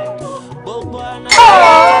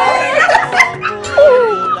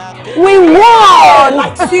 We won!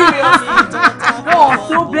 Like seriously.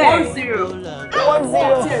 tó bẹ́ẹ̀ 1-0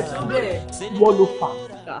 tó bẹ́ẹ̀ wọ́n ló fà.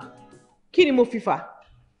 Kí ni mo fi fà?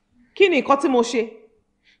 Kí ni nǹkan tí mo ṣe?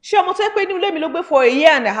 Ṣé ọmọ tó yẹ pé ní ilé mi ló gbé for a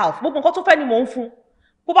year and a half? Gbogbo nǹkan tó fẹ́ ni mò ń fún.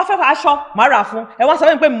 Bó bá fẹ́ fa aṣọ, màá rà fún. Ẹ wá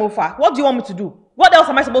sọ pé mo fà. What do you want me to do? What else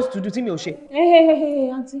am I supposed to do tí mi ò ṣe?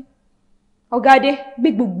 Aunty. Ọ̀gá Adé,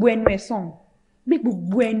 gbé gbogbo ẹnu ẹ̀ sàn. Gbé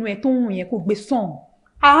gbogbo ẹnu ẹ̀ tó ń rùn yẹn kó gbé sàn.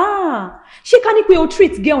 Ṣé ká ní pé o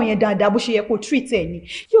treat girl yẹn dáadáa bó ṣe yẹ kó treat ẹ̀ ni?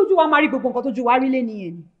 Ṣé ojú wa máa rí gbogbo nǹkan tójú wa rí lé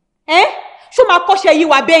nìyẹn ni? Ṣó máa kọ́ṣẹ́ yí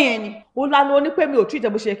wa bẹ́ẹ̀ yẹn ni? Ó lanu oní pé mi ò treat ẹ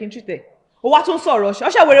bó ṣe yẹ kí n treat ẹ. Ó wá tún sọ̀rọ̀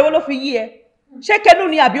ọṣẹ wèrè wo ló fi yí ẹ? Ṣé kẹnu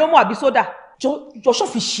ni àbí ọmọ àbí sódà? Jọ̀ṣọ́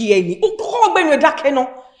fi ṣe ẹ ní. Ó kọ́kọ́ gbẹ́nu ẹ dákẹ́ náà.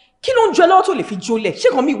 Kí ló ń jọ lọ́wọ́ tó lè fi jólẹ̀?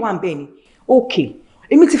 Ṣé kan mi wà ń bẹ́ẹ̀ ni? Okay,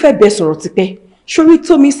 èmi ti fẹ́ bẹ sọ̀rọ̀ tipẹ́. Ṣorí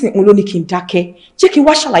tó mi sìn òun ló ní kí n dákẹ́. Jẹ́ kí n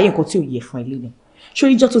wá ṣàlàyé nǹkan tí ò yẹ fún ẹ lélẹ̀.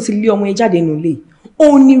 Ṣorí ìjọ́ tó ti lé ọmọ yẹn jáde nínú ilé.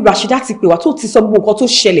 Ó ní Rashida ti pè wá tó ti sọ gbogbo nǹkan tó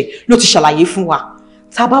ṣẹlẹ̀ ló ti ṣàlàyé fún wa.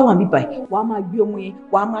 Tá bá wà níbàyí, wàá máa gbé ọmọ yẹn,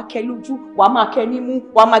 wàá máa kẹ́ lójú, wàá máa kẹ́ nímú,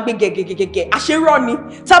 wàá máa gbé gẹ̀gẹ̀gẹ̀gẹ̀. Àṣerọ́ ni.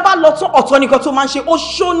 Tá bá lọ tán ọ̀tọ̀ nìkan tó máa ń ṣe ó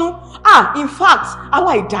ṣónú. In fact,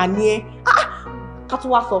 àwa ìdá ni ẹ. Ká tó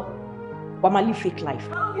wá sọ, wàá máa live fake life.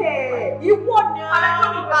 Ìwọ ni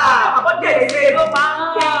àbọ̀dẹ̀rẹ̀ ló máa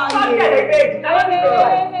ń kẹ́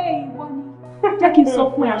Jẹ́ kí n sọ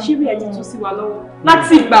fún ẹ àṣírí ẹ̀ ti tú sí wa lọ́wọ́.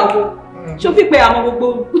 Láti ìgbà wo? Ṣó fi pé àwọn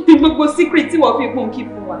gbogbo secret tí wọ́n fi kún kí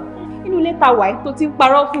fún wa? Inú ilé ta wà tó ti ń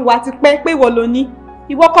parọ́ fún wa ti pẹ́ pé ìwọ ló ní.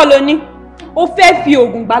 Ìwọ kọ́ ló ní. Ó fẹ́ fi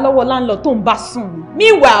oògùn gbà lọ́wọ́ landlord tó ń bá sùn ni.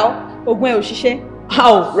 Meanwhile, oògùn ẹ̀ ò ṣiṣẹ́.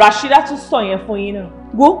 Rashida tún sọ yẹn fún yín náà.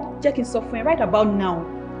 Wo jẹ́ kí n sọ fún ẹ right about now.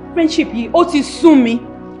 Friendship yìí ó ti sún mi.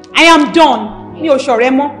 I am done. Mi ò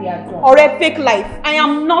ṣọ̀rẹ́ mọ́. Ọ̀rẹ́ fake life. I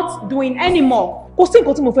am not doing anymore. Kò sí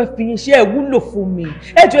nǹkan tí mo fẹ́ fi yín ṣe ẹ̀ wúlò fún mi.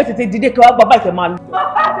 Ẹ jọ̀ọ́ tètè dìde kí wàá bàbá ìfẹ́ máa lọ.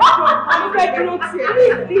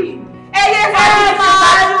 Ẹyẹ fẹ́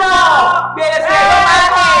máa lọ. Gbèsè ló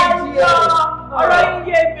máa ń jẹ ọ̀rọ̀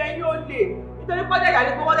iye ibẹ̀ yóò lè. Nítorí pọ́jà ìyá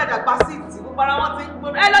ni pé wọ́n dàgbà gba síìtì gbogbo ara wọn ti ń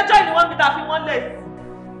gbóná. Ẹ lọ́jọ́ ìní wọ́n fi ta fi wọ́n lẹ̀ sí.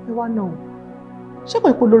 Ẹ wá náà, ṣé kò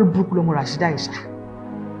ní pé lórí burúkú ló mú Rashida ìṣá?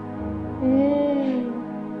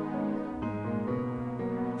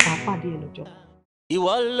 Wàá pàdé ẹ lọ́jọ́.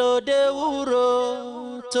 Ìwọ ló dé wúro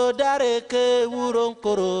tó dáreke wúro ń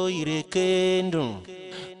koro ìrèké ń dùn.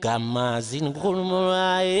 Gàmázìn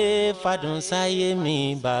kúrúmúra ẹ fàdùn sáyé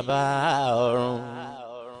mi bàbá ọ̀run.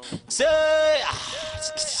 Ṣé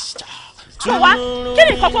wá kí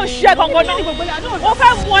ni nǹkan tó ń ṣe gangan náà? Mo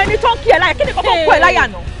fẹ́ mọ ẹni tó ń kí ẹ láyà. Kí ni nǹkan tó ń kó ẹ láyà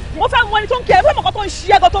náà? Mo fẹ́ mọ ẹni tó ń kí ẹ. Mo fẹ́ mọ nǹkan tó ń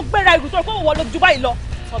ṣe gan tó gbéra ìrù tó rẹ̀ pé wọ́n lọ ju báyìí lọ.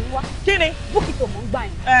 Tọ́lúwá. Kí ni? Búkì tó mọ̀ ń gbà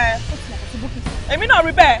yẹn. Ó ti yàtọ̀ sí búkì. Èmi náà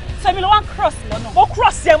rí bẹ́ẹ̀. So èmi ló wá ń cross lọ́nà. Mo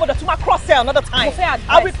cross ẹ, mo dẹ̀ tún máa cross ẹ another time. Mo fẹ́ advice.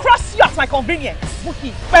 I will cross you at my convenience. Búkì.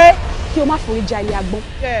 Pé kí o má forí ja ilé agbọ́n.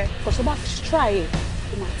 Kọ̀sọ́ bá try ẹ̀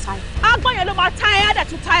ó máa ta ẹ̀. Agbọ́n yẹn ló máa ta ẹ, á dẹ̀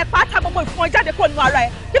tún ta ẹ pátá gbogbo ìfún ẹ jáde kúrò nínú ara ẹ.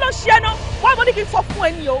 Kí ló ń ṣe ẹ náà? Wọ́n mo ní kí n sọ fún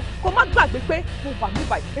ẹ ní o. Kó má gbàgbé pé mo wà ní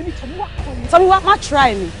ìbàdí. Èmi Tọ́míwá kọ́ ni. Tọ́míwá má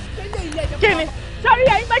try mi. Kí ni? Sorry,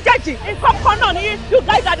 ẹ̀yin méjèèjì, nǹkan kan náà ni you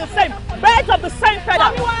guys are the same, birds of the same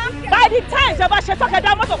feather. By the time ṣe bá ṣe tọ́kẹ́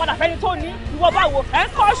dá mọ́tò padà fẹ́ni tó ní, ìwọ báwo, ẹ̀ ń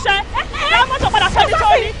kọ́ ṣẹ́, dá mọ́tò padà fẹ́ni tó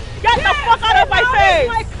ní, get the fuck out of my face.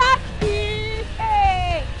 My car key.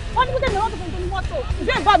 Wọ́n ní kí tẹ̀lé mọ́tò fún mi mọ́tò,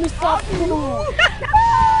 ìjọ ìbá mi sọ fún un.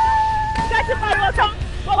 Ṣé pariwo tán?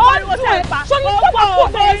 Gbogbo ariwo tẹ̀ ń pa, gbogbo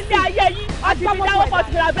òfin ilé ayé yín, àti ibi dáwọ́ kan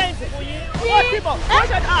ti ra bẹ́ǹsì fún yín. Ó ti bọ̀, ó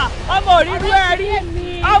ṣe ọmọ òrírú ẹ rí,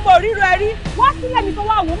 ọmọ òrírú ẹ rí. Wọ́n sílẹ̀ mi tó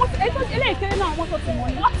wá wò, eléyìí kéré náà wọ́n tó ti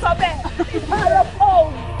wọ̀nyí. Wọ́n sọ bẹ́ẹ̀.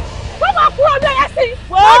 Wọ́n máa kúrò bí ẹyẹ sí.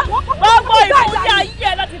 Gbogbo ìfúnjẹ ayé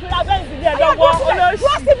ẹ láti fi ra bẹ́ǹsì ní ẹ̀dọ́gbọ́ olóṣù.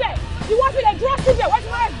 Dúró síbẹ̀, ìwọ fi lè dúró síbẹ̀, wọ́n ti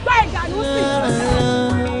máa gbá ìdànù sí.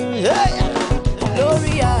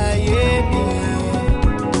 Lórí ayé mi,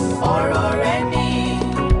 ọ̀rọ̀ rẹ ní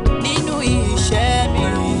nínú iṣẹ́ mi,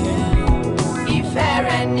 ìfẹ́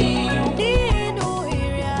rẹ ní nínú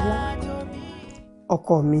ìrìn àjò mi.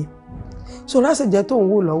 Ọkọ mi, ṣọ́ra àṣejẹ tó ń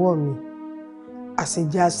wò lọ́wọ́ mi,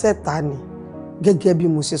 àṣejẹ asẹ́ta ni gẹ́gẹ́ bí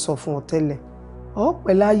mo ṣe sọ fún ọ tẹ́lẹ̀. Ọ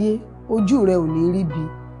pẹ́ láyé, ojú rẹ ò ní rí bi,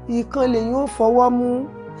 ìkan lèyìn ó fọwọ́ mú,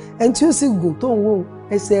 ẹni tí ó sì gùn tó ń wò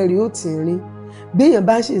ẹsẹ̀ rẹ̀ ó ti rìn. Béèyàn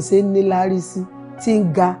bá ṣèṣe ní lárí sí, tí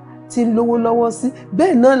ń ga, tí ń lówó lọ́wọ́ sí,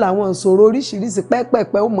 bẹ́ẹ̀ náà làwọn ìṣòro oríṣiríṣi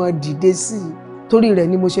pẹ́pẹ̀pẹ́ ó mọ dìde sí i. Torí rẹ̀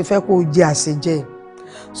ni mo ṣe fẹ́ kó o jẹ àṣejẹ.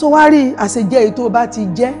 So wá rí àṣejẹ èyí tó bá ti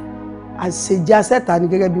jẹ́, àṣejẹ asẹ́ta ni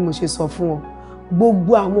gẹ́gẹ́ bí mo ṣe sọ fún ọ.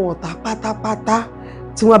 Gbogbo àwọn ọ̀tá pátápátá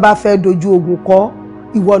tí wọ́n bá fẹ́ dojú ogun kọ,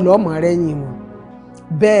 ìwọ ló mọ̀ rẹ́yìn wọn.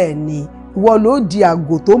 Bẹ́ẹ̀ ni ìwọ ló di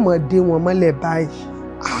àgò tó mọ̀ dé wọn mọ́lẹ̀ báyìí.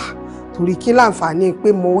 Torí kí láǹfààní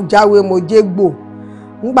pé mo jáwé mo jégbò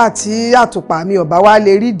nígbà tí àtùpà mi ọ̀bá wá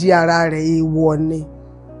lè rídìí ara rẹ̀ èèwọ̀ ni.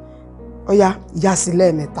 Ọya yá sí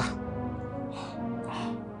lẹ́ẹ̀mẹ́ta.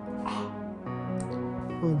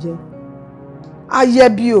 jẹ́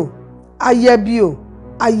ayẹbi o ayẹbi o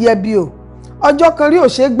ayẹbi o ọjọ́ kan rí ò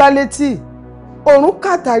ṣe gbá létí òrùn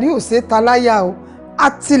kàtàrí ò ṣe ta láyà o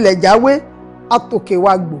àtìlẹ̀jáwé àtòkè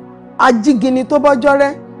wa gbò ajígini tó bọ́jọ́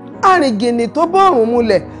rẹ́ àrìngìnì tó bọ́ọ̀rùn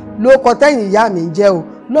múlẹ̀ ló kọ tẹ́yìn ìyá mi jẹ́ o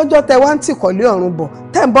lọ́jọ́ tẹ wá ń tìkọ̀lé ọ̀run bọ̀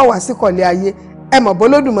tẹ́ ń bọ̀ wá síkọ̀lé ayé ẹ mọ̀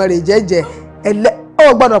bólódùmarè jẹ́jẹ́ ẹ̀lẹ́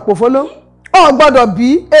ọ̀ gbọ́dọ̀ pòfóló ọ̀ gbọ́dọ̀ bí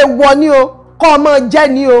èèwọ̀ ni o kọ́ ọmọ jẹ́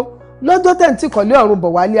ni o lọ́jọ́ tẹ̀ ń tìkọ̀lé ọ̀run bọ̀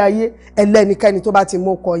wálé ayé ẹlẹ́nikẹ́ni tó bá ti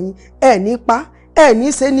mú kọ yín ẹ̀ ní pa ẹ̀ ní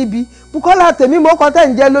ṣe níbi Bùkọ́lá tèmi mọ́ kọ́ tẹ̀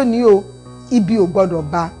ń jẹ́ lónìí o ibi ò gbọ́dọ̀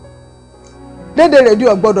bá dédé rèdí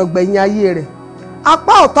ò gbọ́dọ̀ gbẹ̀yìn ayé rẹ̀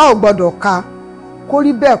apá ọ̀tá ò gbọ́dọ̀ ka kó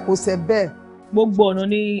rí bẹ́ẹ̀ kó ṣe bẹ́ẹ̀. Gbogbo ọ̀nà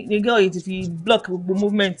ni girl yìí ti fi block gbogbo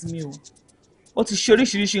movement mi o ó ti ṣe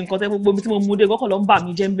oríṣiríṣi nǹkan tẹ́ gbogbo ibi tí mo mú dé kọ́kọ́ lọ ń bà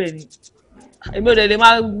mí jẹ́ ń bẹ̀ ni èmi ò lè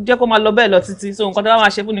máa jẹ́ kó máa lọ bẹ́ẹ̀ lọ títí so nǹkan tí wọ́n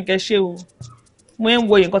máa ṣe fún ni kẹ́ ṣe o mo ń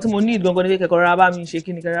wo nǹkan tí mo ní ìgbọ̀ngàn ní kẹ́kọ̀ọ́ rárá bá mi ṣe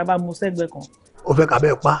kí ni kẹ́kọ̀ọ́ bá mu sẹ́gbẹ̀ẹ́ kan. ó fẹ́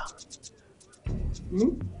kàbẹ́ pa.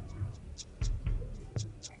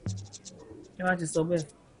 ẹ má ti sọ bẹ́ẹ̀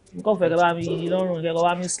nǹkan fẹ́ kẹ́ bá mi yí lọ́rùn kẹ́kọ̀ọ́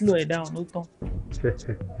bá mi slow ẹ̀ down ló tán.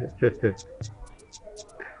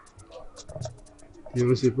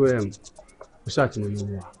 irun ṣe pé ó ṣàtìmọ̀ yóò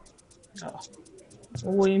wà.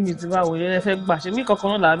 owó yín mi ti bá wòye ẹ fẹ́ gbà ṣe bí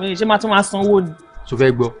kankan náà làmì ṣé máa tún máa san owó ni. so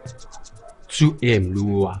fẹ́ gbọ́ 2M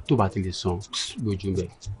lówó wa tó bá ti lè san lójú bẹ́ẹ̀.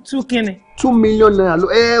 2 kíni. 2 million naira ló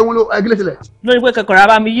wọn ló ẹgbẹ́ sílẹ̀. lórí pé kẹkọ̀ọ́ ra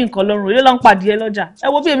bá mi yí nǹkan lọ́rùn ilé ló ń pàdé ẹ lọ́jà ẹ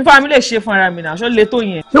wo bí èmi fáwọn mi lè ṣe fún ara mi náà ṣó lè tó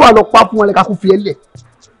yẹn. ṣé wàá lọ pa fún wọn lẹ́ka kó fi ẹ lẹ̀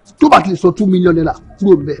tó bá ti lè san 2 million naira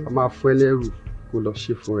kúrò bẹ́ẹ̀. a máa fọ ẹlẹ́rù kó lọ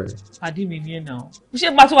ṣe fún rẹ. pàdé mi ní ẹ̀ náà ṣé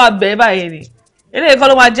máa tún máa bẹ̀ ẹ́ báyìí ni eléyìí kọ́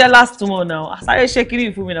ló máa jẹ́ last month náà àsáré ṣé kiri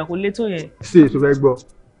ìfún mi náà kò lè tó yẹn. ṣé èso fẹ́ gbọ́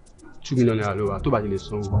 2 million naira ló wà tó bá ti lè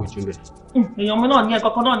san owó ojú bẹ́ẹ̀. èèyàn mi náà ní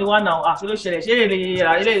ẹ̀kọ́ kan náà ni wà náà àfi ló ṣẹlẹ̀ ṣé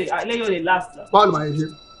ilé yóò lè last. báwo ló máa ṣe.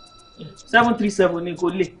 737 ni kò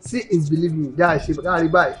lè. see is believe me dáa ṣe káàrí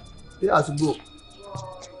báyìí ṣé àtúgbò.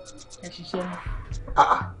 ẹ ṣiṣẹ́ ní.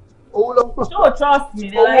 owó lọ́wọ́. ṣé o trust me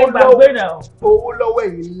ní láyé gbàgbé náà. owó lọ́wọ́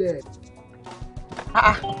ẹ̀yìn lẹ̀.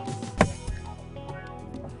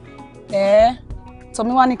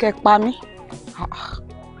 Tọ́mí wá ní kẹ́ pa mí.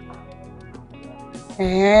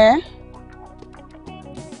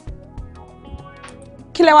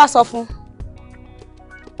 Kí lẹ wá sọ fún?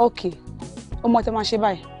 Ok, ó mọ tẹ́ máa ṣe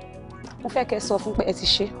báyìí. Mo fẹ́ kẹ́ sọ fún pé ẹ ti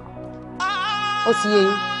ṣe. Ó ti yé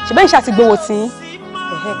yín. Ṣèbẹ́ ìṣá ti gbowó tí yín.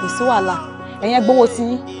 Kò sí wàhálà. Ẹ̀yin ẹ gbowó tí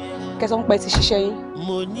yín. Kẹ́ sọ fún pé ẹ ti ṣiṣẹ́ yín.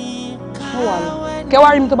 Mo wà lọ. Kẹ́ wá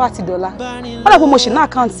rí mi tó bá ti dọ̀la. Ó dà pé mo ṣì ní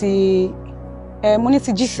àkáǹtì mo ní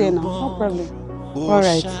ti GTN now, no problem. All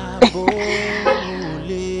right.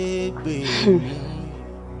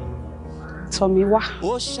 Tọ́mí wá.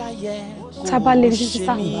 Tá bá lé títí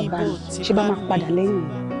sáwọn bàbá mi, ṣé bá máa padà lẹ́yìn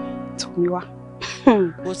mi? Tọ́mí wá.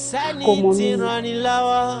 Kò mọ̀ mí.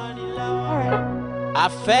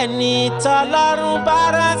 Àfẹnitọ́lọ́run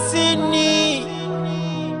bára sí ní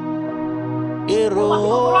èrò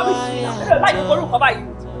ayàtọ̀.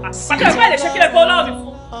 Pàtẹ́ ìgbà lè ṣe kí lè gbọ́ lọ́wọ́ mi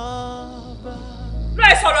fún.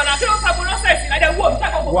 Lọ́ọ̀ sọ̀rọ̀ náà kí ló ń fagbó nọ́sẹ̀sì lájẹ́ wò mí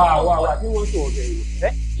tẹ́kọ̀ọ́ gbogbo. Wà kí wọ́n sọ̀rọ̀ bẹ̀rù.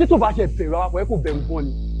 Ṣé tó bá ṣe bẹ̀rù àwọn ẹ̀ kò bẹ̀rù fún ọ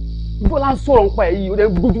ni? Bọ́lá ń sọ̀rọ̀ nípa èyí, ó dẹ̀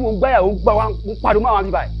gbójúmọ́ gbáyà ó ń gbá wa ń pariwo máa wà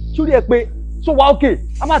mí báyìí. Ṣé ó rí ẹ pé so wa okay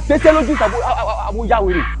a máa tẹ́tẹ́ lójú ìtàbó àbóyá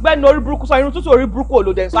wèrè. Gbẹ́ni orí burúkú sọ irun tútù orí burúkú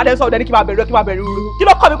olóde sọ adé sọ ọdẹ ní kí máa bẹ̀rù kí máa bẹ̀rù kí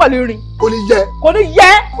ló kọ́ mi pẹ̀lú irin. Kò ní yẹ. Kò ní yẹ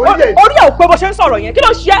orí ẹ̀ ò pé bó ṣe ń sọ̀rọ̀ yẹn kí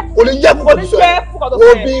ló ṣe. Kò ní yẹ fúnkọ̀ tó sọ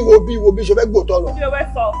yẹn wo bí ṣọfẹ́ gbòòtọ́ lọ.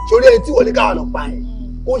 Sórí ẹni tí wọ́n ní káwọn lọ pa yẹn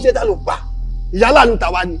kó ń ṣe tá ló pa ìyálà ló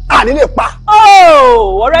tàwa ni àní lè pa.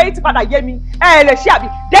 Ọ̀rẹ́ yìí ti padà yé mi ẹ lè ṣe àbí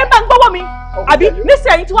dẹ́n bá ń gbọ́wọ́ mi àbí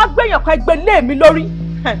nísìnyí tí wọ́n gbẹ̀yàn kan ẹgbẹ́ lé mi lórí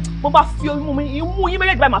mo bá fi imú yín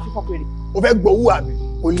méjèèjì báyìí máa fi fọ́ fèrè. O fẹ́ gbowó àbí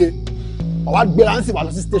o lé wàá gbéra ń sì wà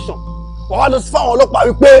lọ sí station wàá lọ sí fáwọn ọlọ́pàá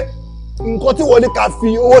wípé nǹkan tí wọ́n ní ká fi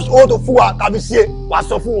owó tó fún wa ká fi ṣe wàá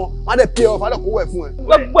sọ fún wọn wọ́n á dẹ̀ pay off alẹ́ kó wẹ̀ fún ẹ.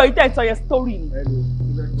 gbogbo èyí tẹ̀ ń sọ yẹn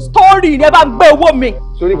story ni ẹ bá ń gbé owó mi.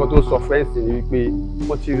 sórí nǹkan tó ń sọ fẹ́ǹsì ni wípé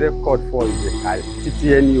wọ́n ti record for ìjẹ̀ka títí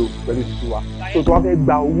ẹni o pẹ̀lú títí wa tó tó wá fẹ́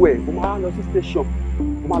gba owó ẹ̀ o máa lọ sí station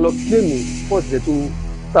o máa lọ claim fọ́ọ̀sì rẹ̀ tó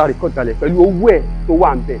sáà record kalẹ̀ pẹ̀lú owó ẹ̀ tó wà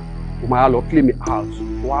ń bẹ̀ o máa lọ claim out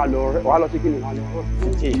wà á lọ sí kí ni wà á lọ rọ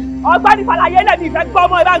sí. Ọ̀gbẹ́ni Fàlàyé lẹ́nu ìfẹ́ gbọ́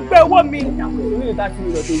ọmọ ẹ bá ń gbé owó mi. orí ìta tí mi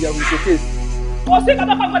lọ tó yẹ kó ṣe kéèsì. kò sí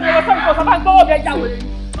kàtó kan gbọ́dọ̀ lọ sọ́run kò sọ bá ń gbọ́wọ́ mi ẹja wèrè.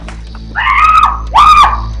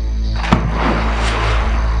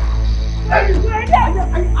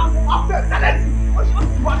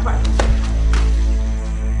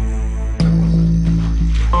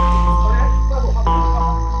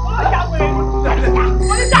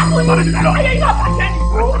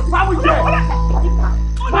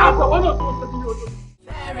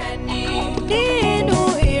 Nínú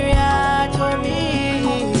ìrìn àjò mi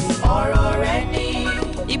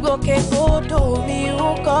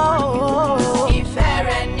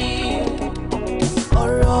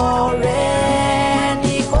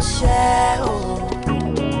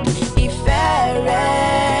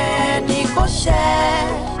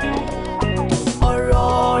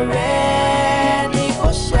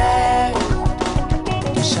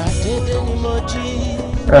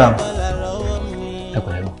ẹ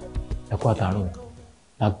pẹ̀lẹ́ lọ ẹ kú àtàrọ̀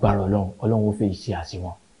lágbára Ọlọ́run ó fẹ́ ṣe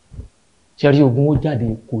àṣìwọ̀n ṣe rí ogun ó jáde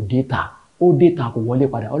kò dé ta ó dé ta kò wọlé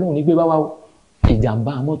padà Ọlọ́run ní gbé bá wá o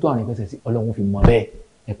ìjàmbá mọ́tò àrùn ìfẹsẹ̀ sí Ọlọ́run fi mọ̀ bẹ́ẹ̀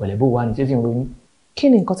ẹ pẹ̀lẹ́ bó wà ní ṣé sì ń ronú. kí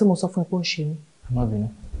ni nǹkan tí mo sọ fún ẹ pé ó ń ṣe mí. ẹ má bínú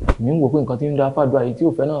mi ń wò pé nǹkan tí ń da fàdúrà yìí tí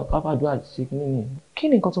ò fẹ́ náà káfàdúrà ṣe kí nìyí. kí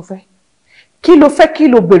ni nǹkan tó fẹ́ kí ló fẹ́ kí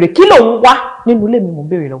ló béèrè kí ló ń wá nínú ilé mi mò ń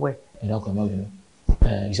béèrè lọ́wọ́ ẹ̀. ẹ dákun ẹ má bínú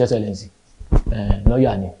iṣẹ́ sẹ́lẹ̀nsì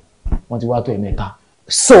lọ́ọ̀yà ni wọ́n ti wá tó ẹ̀mẹ́ta.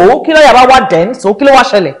 so kí lọ́ọ̀yà bá wá dẹ́n so kí ló wá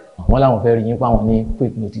ṣẹlẹ̀. wọ́n láwọn fẹ́ rí yín páwọn ní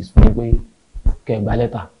quick notice fún yín pé kẹ́ ẹ gba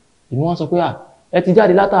lẹ́tà ìmú wọn sọ pé ẹ ti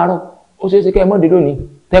jáde látàárọ̀ ó ṣeé ṣe kẹ́ ẹ mọ́ dé lónìí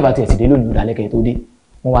tẹ́ẹ̀bà tiẹ̀ sì dé lónìí ìdálẹ́ kẹ́ ẹ tó dé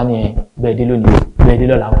wọ́n wá ní ẹ bẹ́ẹ̀ dé lónìí bẹ́ẹ̀ dé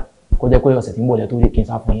lọ́la o kó jẹ́ pé ọ̀sẹ̀ tí ń bọ̀ lẹ́ tó dé kí n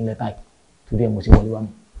sá fún yín lẹ́tà yìí torí ẹ̀ mo ti wọlé wá mi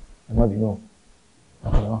ẹ má bínú o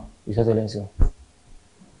iṣẹ́ tẹ́lẹ̀ ń ṣe o.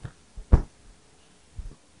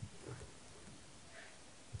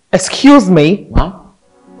 Excuse me. Ma?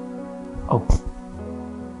 Oh.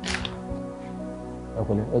 Ẹ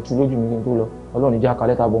pẹ̀lẹ́, ẹ tú lójú mi kí n tó lọ. Ọlọ́run jẹ́ aka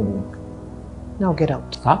lẹ́tà bọ́ǹbù. Now get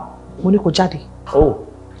out. Ha? Mo ní kó jáde. Oh.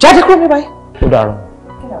 Jáde kúrò mi báyìí. Ó dàrú.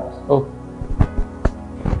 Oh.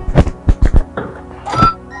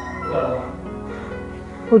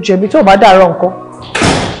 Ó jẹ̀bi tó bá dàrọ̀ nǹkan.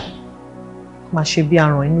 Máa ṣe bí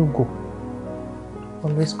aràn inú gò.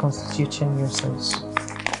 Always constituting nuisance.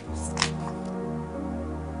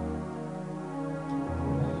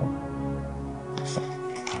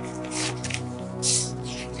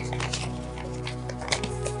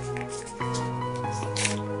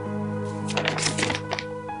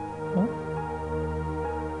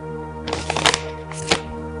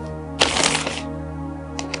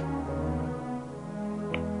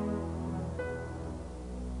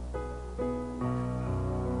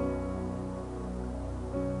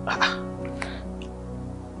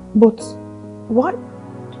 But what?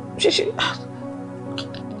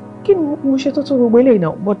 Kí ni mo ṣe tó gbogbo eléyìí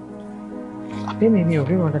náà? But àbí mi ò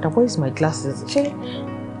ríran dáadáa. Where is my glasses? Ṣé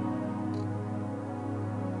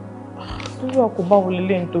lórí ọkọ̀ báwo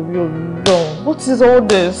lélẹ̀ nítorí Ọlọ́run? What is all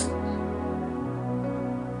this?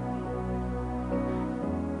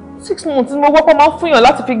 6 months ni mo gbọ́ pé máa ń fún yàn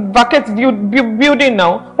láti fi vacate building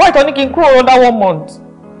now. Why tó ní kí n kúrò under 1 month?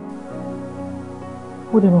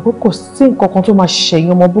 Ó dẹ̀ mọ̀ pé kò sí nǹkan kan tó máa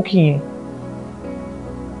ṣẹ̀yìn ọmọ búkì yẹn.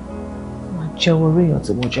 Máa jẹ́ orí èèyàn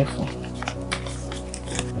tí mo jẹ́ fún.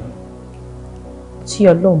 Tí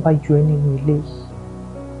Ọlọ́run bá yọ ẹ́ nínú ilé yìí,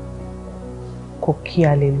 kò kí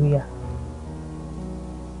hallelujah.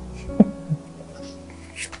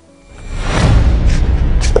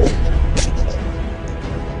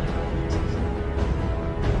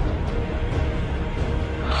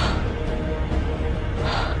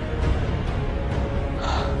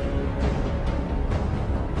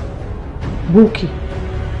 Búkì,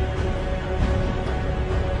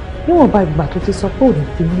 níwọ̀nba ìgbà tó ti sọ pé ò ní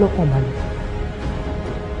fi mí lọ́kàn balẹ̀,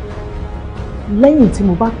 lẹ́yìn tí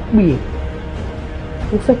mo bá pè ẹ́,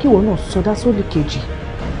 mo fẹ́ kí ìwọ náà sọdá sódì kejì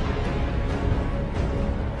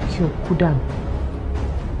kí o kú dànù.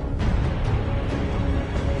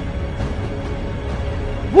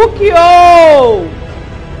 Búkì o!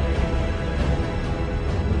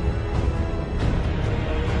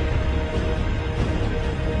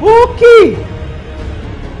 Búkì!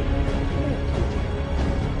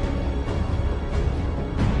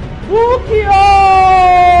 Búkì o!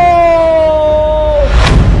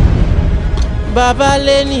 Bàbá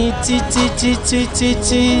lé ní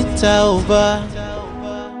títí tá ò bá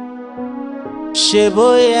ṣe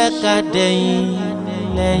bóyá ká dẹ̀yìn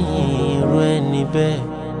lẹ́yìn irú ẹni bẹ́ẹ̀.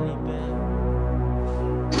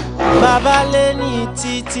 Bàbá lé ní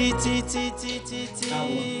títí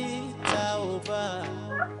tá ò bá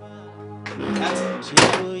ṣe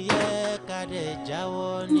bóyá ká dẹ̀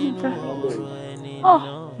jáwọ́ nínú ọ̀rọ̀ ẹni náà.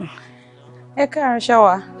 Ẹ káàárọ̀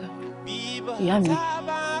ṣáwà. Ìyá mi,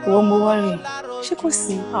 ìwọ mo wá rí. Ṣé kò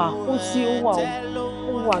sí? Ó sí, ó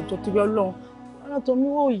wà àjọ torí Ọlọ́run. Alátọ́ mi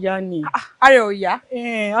ò yá ni. Ààrẹ ò yá?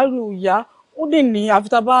 Ààrẹ ò yá. Ó lè ní àfi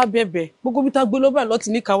tá bá bẹ̀bẹ̀. Gbogbo bí tá gbé lọ́bẹ̀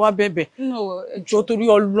lọ́tì ní ká wá bẹ̀bẹ̀. No, jọ torí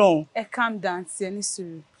Ọlọ́run. Ẹ calm down tí ẹ ní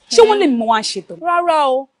sùúrù. Ṣé wọ́n lè mọ wá ṣètò? Rárá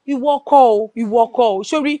o, ìwọ kọ́ o.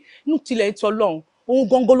 Sórí inú tilẹ̀ ìtọ́ Ọlọ́run. Òun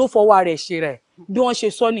gangan ló fọwọ́ rẹ̀ ṣe rẹ̀. Bí wọ́n ṣe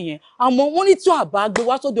sọ nìyẹn. Àmọ́ wọ́n ní tí àbá gbé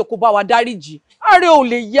wá sóde kó bá wa dáríjì. Ààrẹ ò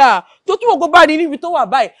lè yá. Tó tí gbogbo bá rí níbi tó wà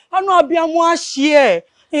báyìí. Àánú abiyamọ á ṣe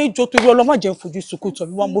ẹ̀. Jọ torí Ọlọ́run má jẹ́ fojú sunkún tọ̀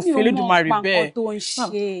mi wá mo fi Elédùmarè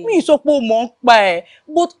bẹ́ẹ̀. Mi sọ pé o mọ̀ ń pa ẹ̀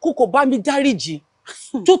bó kókò bá mi dáríjì.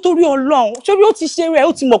 Jọ torí Ọlọ́run sórí ó ti ṣe rẹ̀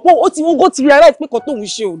ó ti mọ̀ pé ó ti wọ́n ti rí ara ẹ̀ pé kan tóun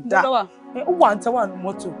ṣe ò dáa. Ó wà ń tẹ́wà ní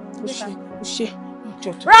mọ́tò. Ó ṣe.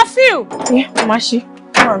 Rafiu! Má ṣe.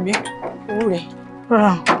 Rárá mi. Owó rẹ̀.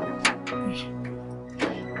 Rárá.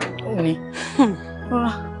 Ni.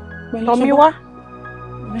 Tọ́mí wá.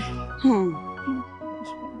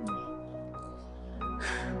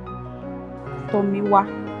 Tọ́mí wá.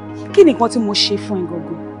 Kí ni nǹkan tí mo ṣe fún ẹ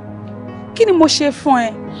gangan? Kí ni mo ṣe fún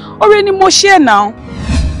ẹ? Oore ni mo ṣe now.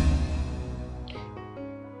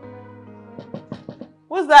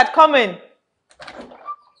 Who's that coming?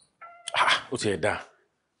 Ó ti ẹ̀ dáa.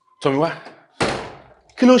 Tọ́mí wá.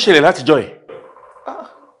 Kí ló ń ṣẹlẹ̀ látijọ́ ẹ̀?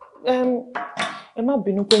 Ẹ má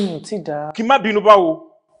bínú pé mi ò tí dára. Kí má bínú báwo?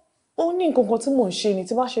 Ó ní nǹkan kan tí mò ń ṣe ni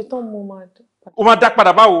tí bá ṣe tán mo máa dá. Ó máa dá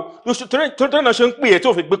padà báwo? Torí náà ṣe ń pè ẹ́ tí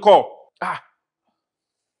ò fi gbé kọ́.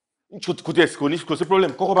 Kò sí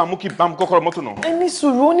problem. Kọ́kọ́ bá mú kọ́kọ́rọ́ mọ́tò náà. Ẹ ní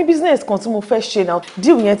sùúrù, ó ní business kan tí mo fẹ́ ṣe náà.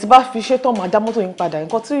 Deal yẹn tí bá fi ṣe tán máa dá mọ́tò yín padà.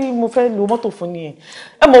 Nǹkan tí mo fẹ́ lo mọ́tò fún nìyẹn.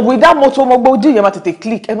 Ẹ mọ̀ bó ìdá mọ́tò ọmọ gbọ́ deal yẹn máa tètè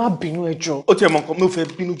click. Ẹ má bínú ẹ jọ̀ọ́. Ó tiẹ̀ mọ̀ nǹkan mi ò fẹ́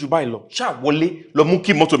bínú jù báyìí lọ. Ṣáà wọlé lọ mú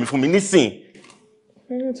kí mọ́tò mi fún mi nísìn.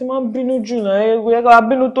 Ti máa ń bínú jù náà, ẹ ká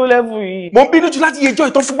bínú tó level yìí. Mo ń bínú jù láti yẹjọ́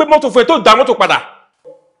ìtọ́ fún gbé mọ́tò fún ẹ tó dá mọ́tò padà.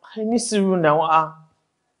 Ẹ ní sùúrù náà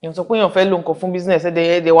èèyàn sọ pé èèyàn fẹ́ lo nǹkan fún business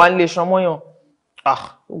ẹ̀dẹ̀ wá ń lè ṣan mọ́yàn.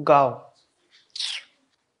 Ó ga ọ́.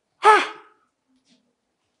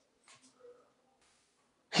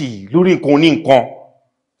 Lórí nǹkan oní nǹkan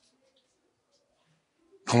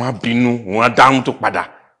kan wá bínú òun á dá mọ́tò padà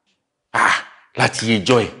láti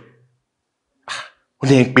yẹjọ́ ẹ̀ ó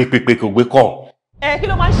lè ń pé kò gbé kọ́. Kí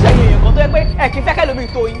ló máa ń ṣẹ̀yìn èèyàn kan tó yẹ pé kì í fẹ́ kẹ́lómi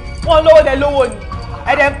tó yín wọ́n lówó dẹ lówó ni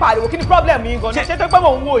ẹ̀dẹ̀ ń pariwo kí ni problem yín gan-an ṣé tó pé mò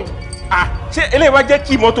ń wò yín. Ṣé eléyìí wá jẹ́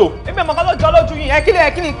kí mọ́tò. èmi ọmọ kan ló jọ lójú yín kí ló ha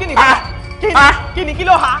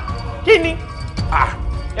kí ni.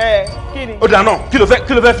 Kí ni. Ó dáa náà kí ló fẹ́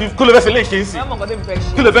fi lè ṣe é sí.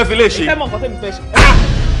 Kí ló fẹ́ fi lè ṣe. Ìfẹ́ mọ̀ nǹkan tẹ́mi fẹ́ ṣe.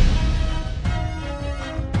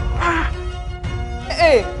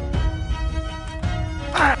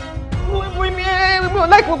 Mi ò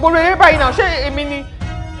láì gbogbo rere báyìí náà ṣé èmi ni.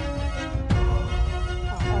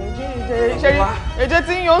 Èjé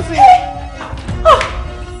tí ń yọ sí.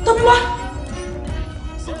 Tọ́mí wá.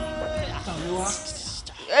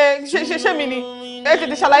 Ṣé mi ni? Ẹ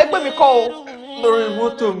tètè ṣàlàyé pé mi kọ́ o. Lórí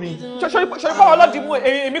mọ́tò mi. Ṣorí pọ́wọ́ ọlọ́dì mú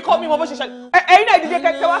èmi kọ́ mi mọ bó ṣe ṣẹlẹ̀. Ẹ̀yin náà ìdíje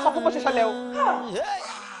kẹ́kẹ́ wá sọ fún bó ṣe ṣẹlẹ̀ o.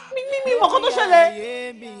 Mi mọ̀ kó tó ṣẹlẹ̀.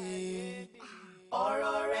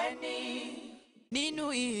 Ọ̀rọ̀ rẹ ní nínú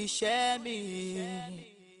iṣẹ́ mi,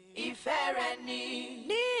 ìfẹ́ rẹ ní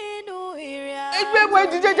nínú ìrìn àjò. Ẹgbẹ́ ìwé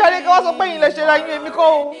ìdíje jáde kí wọ́n sọ pé ìyìn lè ṣe ra yín èmi kọ́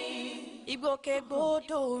o.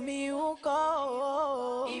 Ìgbòkègbodò mi ń kọ́ o,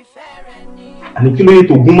 ìfẹ́ rẹ ní. Àní kí ló yẹ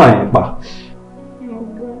tó gún màá yẹn pa?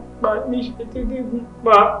 Mi ṣe dédé gún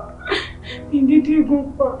pa. Mi dédé gún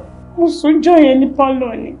pa. Mo sùn jọ yẹn ní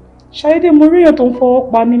pálọ̀ ni. Ṣàyédé mo rí èèyàn tó ń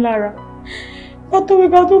fọwọ́ pa mí lára. Pátó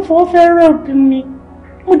wípé tó fọwọ́ fẹ́ rẹ̀pù mi.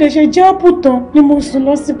 Mo dẹ̀ ṣe jẹ́ àpùtàn ni mo sùn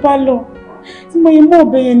lọ sí pálọ̀. Tí mo yẹ mọ́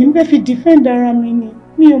ọ̀bẹ yẹn ní bẹ́ẹ̀ fi defend ara mi ni.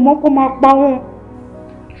 Mi ò mọ̀ kó máa pa wọ́n.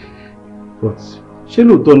 But ṣé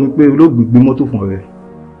lóòótọ́ ni pé olóògbé gbé mọ́tò fún ọ̀rẹ́?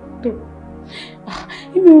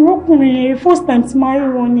 Èmi ò rọ́kùnrin yẹn first time tí máa rí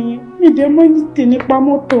wọn nìyẹn. Mi dẹ̀ mọ́ ní tè nípa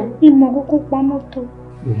mọ́tò. Mi mọ̀ kókó pa mọ́tò.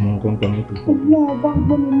 O mọ nǹkan pa mọ́tò. Ọlọ́run bá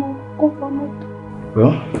gbọ́ mi mọ́ kó pa mọ́tò.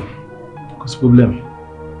 Well, kò sí problem.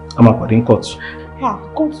 A máa pàdé ní court.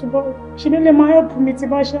 Kóòtù báwo? Ṣé bí lè máa help mi tí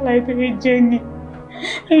bá ṣàlàyé tó lè jẹ́ ni?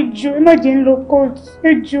 Ẹ jọ̀ọ́, ẹ má jẹ́ ń lọ kóòtù.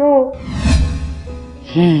 Ẹ jọ̀ọ́.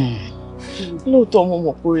 Lóòótọ́ mo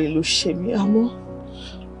mọ̀ pé oore ló ṣe mí àmọ́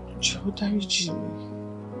jọ̀ọ́ dáríjì mi.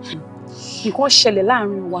 Nǹkan ṣẹlẹ̀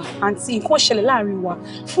láàrin wa àǹtí nǹkan ṣẹlẹ̀ láàrin wa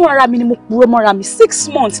fún ara mi ni mo purọ́ mọ́ra mi 6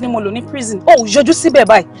 months ni mo lò ní prison ó yọjú síbẹ̀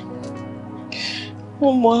báyìí.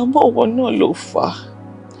 Mo mọ àmọ́ ọwọ́ náà ló fà á.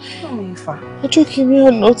 Ọjọ́ kìíní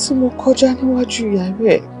àná tí mo kọjá níwájú yàrá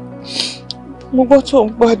ẹ̀ mo gbọ́ tó ń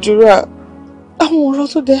gbàdúrà àwọn ọ̀rọ̀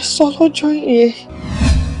tó dẹ̀ sọ lọ́jọ́ yẹn.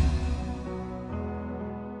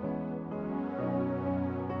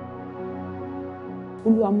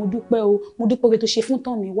 Olúwa mo dúpẹ́ o mo dúpẹ́ oore tó ṣe fún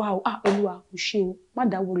tán mi wá o Olúwa kò ṣe o má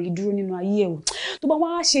dáwọ́ rẹ̀ dúró nínú ayé ẹ̀ o tó bá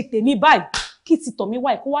wá ṣe tèmi báyìí kí ti tọ̀ mí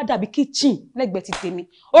wáyé kó wá dàbí kitchen lẹ́gbẹ̀ẹ́ ti tèmi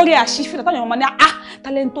oore àṣìfẹ́ táwọn ọmọ ní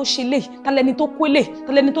tálẹ́ni tó ṣe lè tálẹ́ni tó kó lè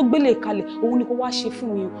tálẹ́ni tó gbélé kalẹ̀ òun ni kó wá ṣe fún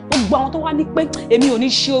mi o gbogbo àwọn tó wá ní pé èmi ò ní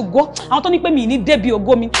ṣe ògo àwọn tó ní pé mi ì ní débi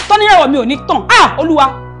ògo mi tó ní ẹ̀rọ mi ò ní tàn Olúwa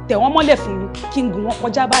tẹ̀ wọ́n mọ́lẹ̀ fún mi kí n gùn wọn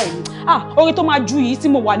kọjá báyìí ni oore tó máa ju yìí tí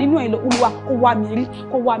mo wà nínú ẹ̀ lọ Olúwa kó wá mi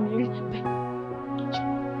rí bẹ́ẹ̀.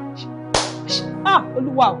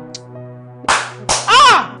 Olúwa o.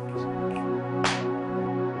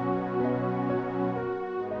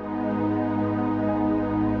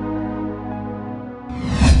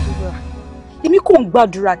 Èmi kò ń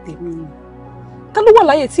gbàdúrà tèmi ni. Ta ló wà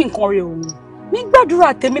láyé tí nǹkan rẹ̀ òun? Mi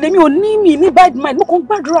gbàdúrà tèmi ni mi ò ní mi ní bad mind mo kàn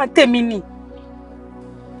gbàdúrà tèmi ni.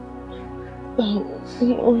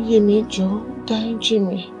 Ó yé mi jọ̀ọ́ dáríjì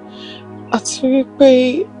mi àti wípé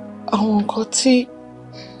àwọn nǹkan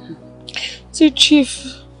tí chief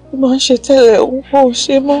máa ń ṣe tẹ́lẹ̀ wọn ò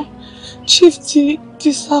ṣe mọ́. Chief ti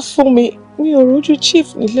sá fún mi ò rójú chief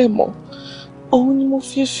nílẹ̀ mọ́. Òun ni mo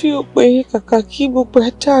fi pé kàkà kí gbogbo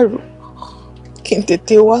ẹ̀ dàrú kí n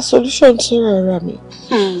tètè wá solution sọ̀rọ̀ ara mi.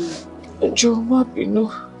 Jọ̀ọ́ má bínú.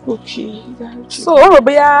 So ó rò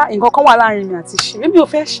bóyá nǹkan kan wà láàrin mi àti ṣe mi ò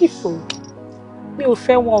fẹ́ ṣìfò mi ò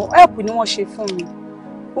fẹ́ wọn help ni wọ́n ṣe fún mi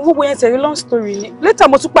gbogbo yẹn tẹ̀lé long story ni later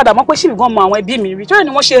mo tún padà mọ̀ pé ṣìfì gan mọ àwọn ẹbí mi rí torí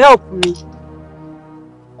ni wọ́n ṣe help mi.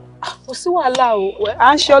 Kò sí wàhálà o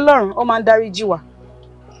à ń ṣe Ọlọ́run ó máa ń dáríjì wá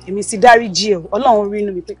èmi sì dáríjì ẹ Ọlọ́run rí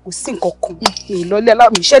inú mi pé kò sí nǹkan kan mi ò lọlé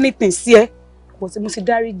aláwọ̀ mi iṣẹ́ nìtìn sí ẹ mo sì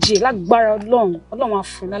dáríjì ẹ lágbára Ọlọ́run á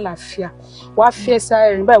fún lálàáfíà wàá fi ẹsẹ̀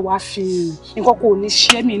ẹ̀rìn báyìí wàá fi rìn nǹkan kò ní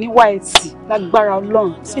ṣe mí ní wáìtì lágbára Ọlọ́run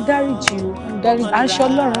sì dáríjì o à ń ṣe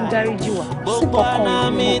Ọlọ́run dáríjì wá sí kankan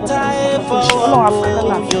Ọlọ́run á fún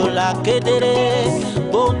lálàáfíà.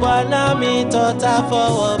 Gbogbo àná mi tọ́ta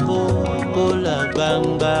fọwọ́ bò kó lọ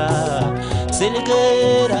gbangba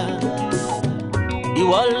sílíkèrà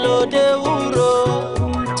ìwọ lóde wúro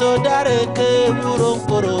tó dáreke wúro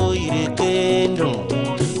nkoro ìrèké dùn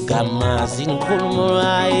gàmà sí nkúlùmọ́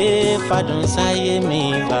ayé fàdùn sáyé mi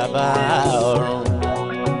bàbá ọ̀run.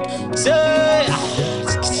 ṣé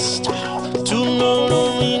túnúrú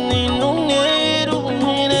mi nínú ẹrù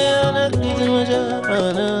mi ní ọ̀nà kìí mọ́jọ́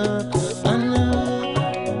ọ̀nà.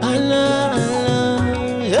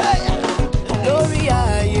 Lórí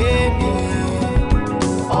ayé mi,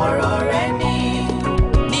 ọ̀rọ̀ rẹ ni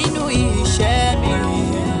nínú iṣẹ́ mi,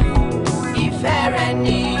 ìfẹ́ rẹ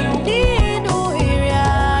ni.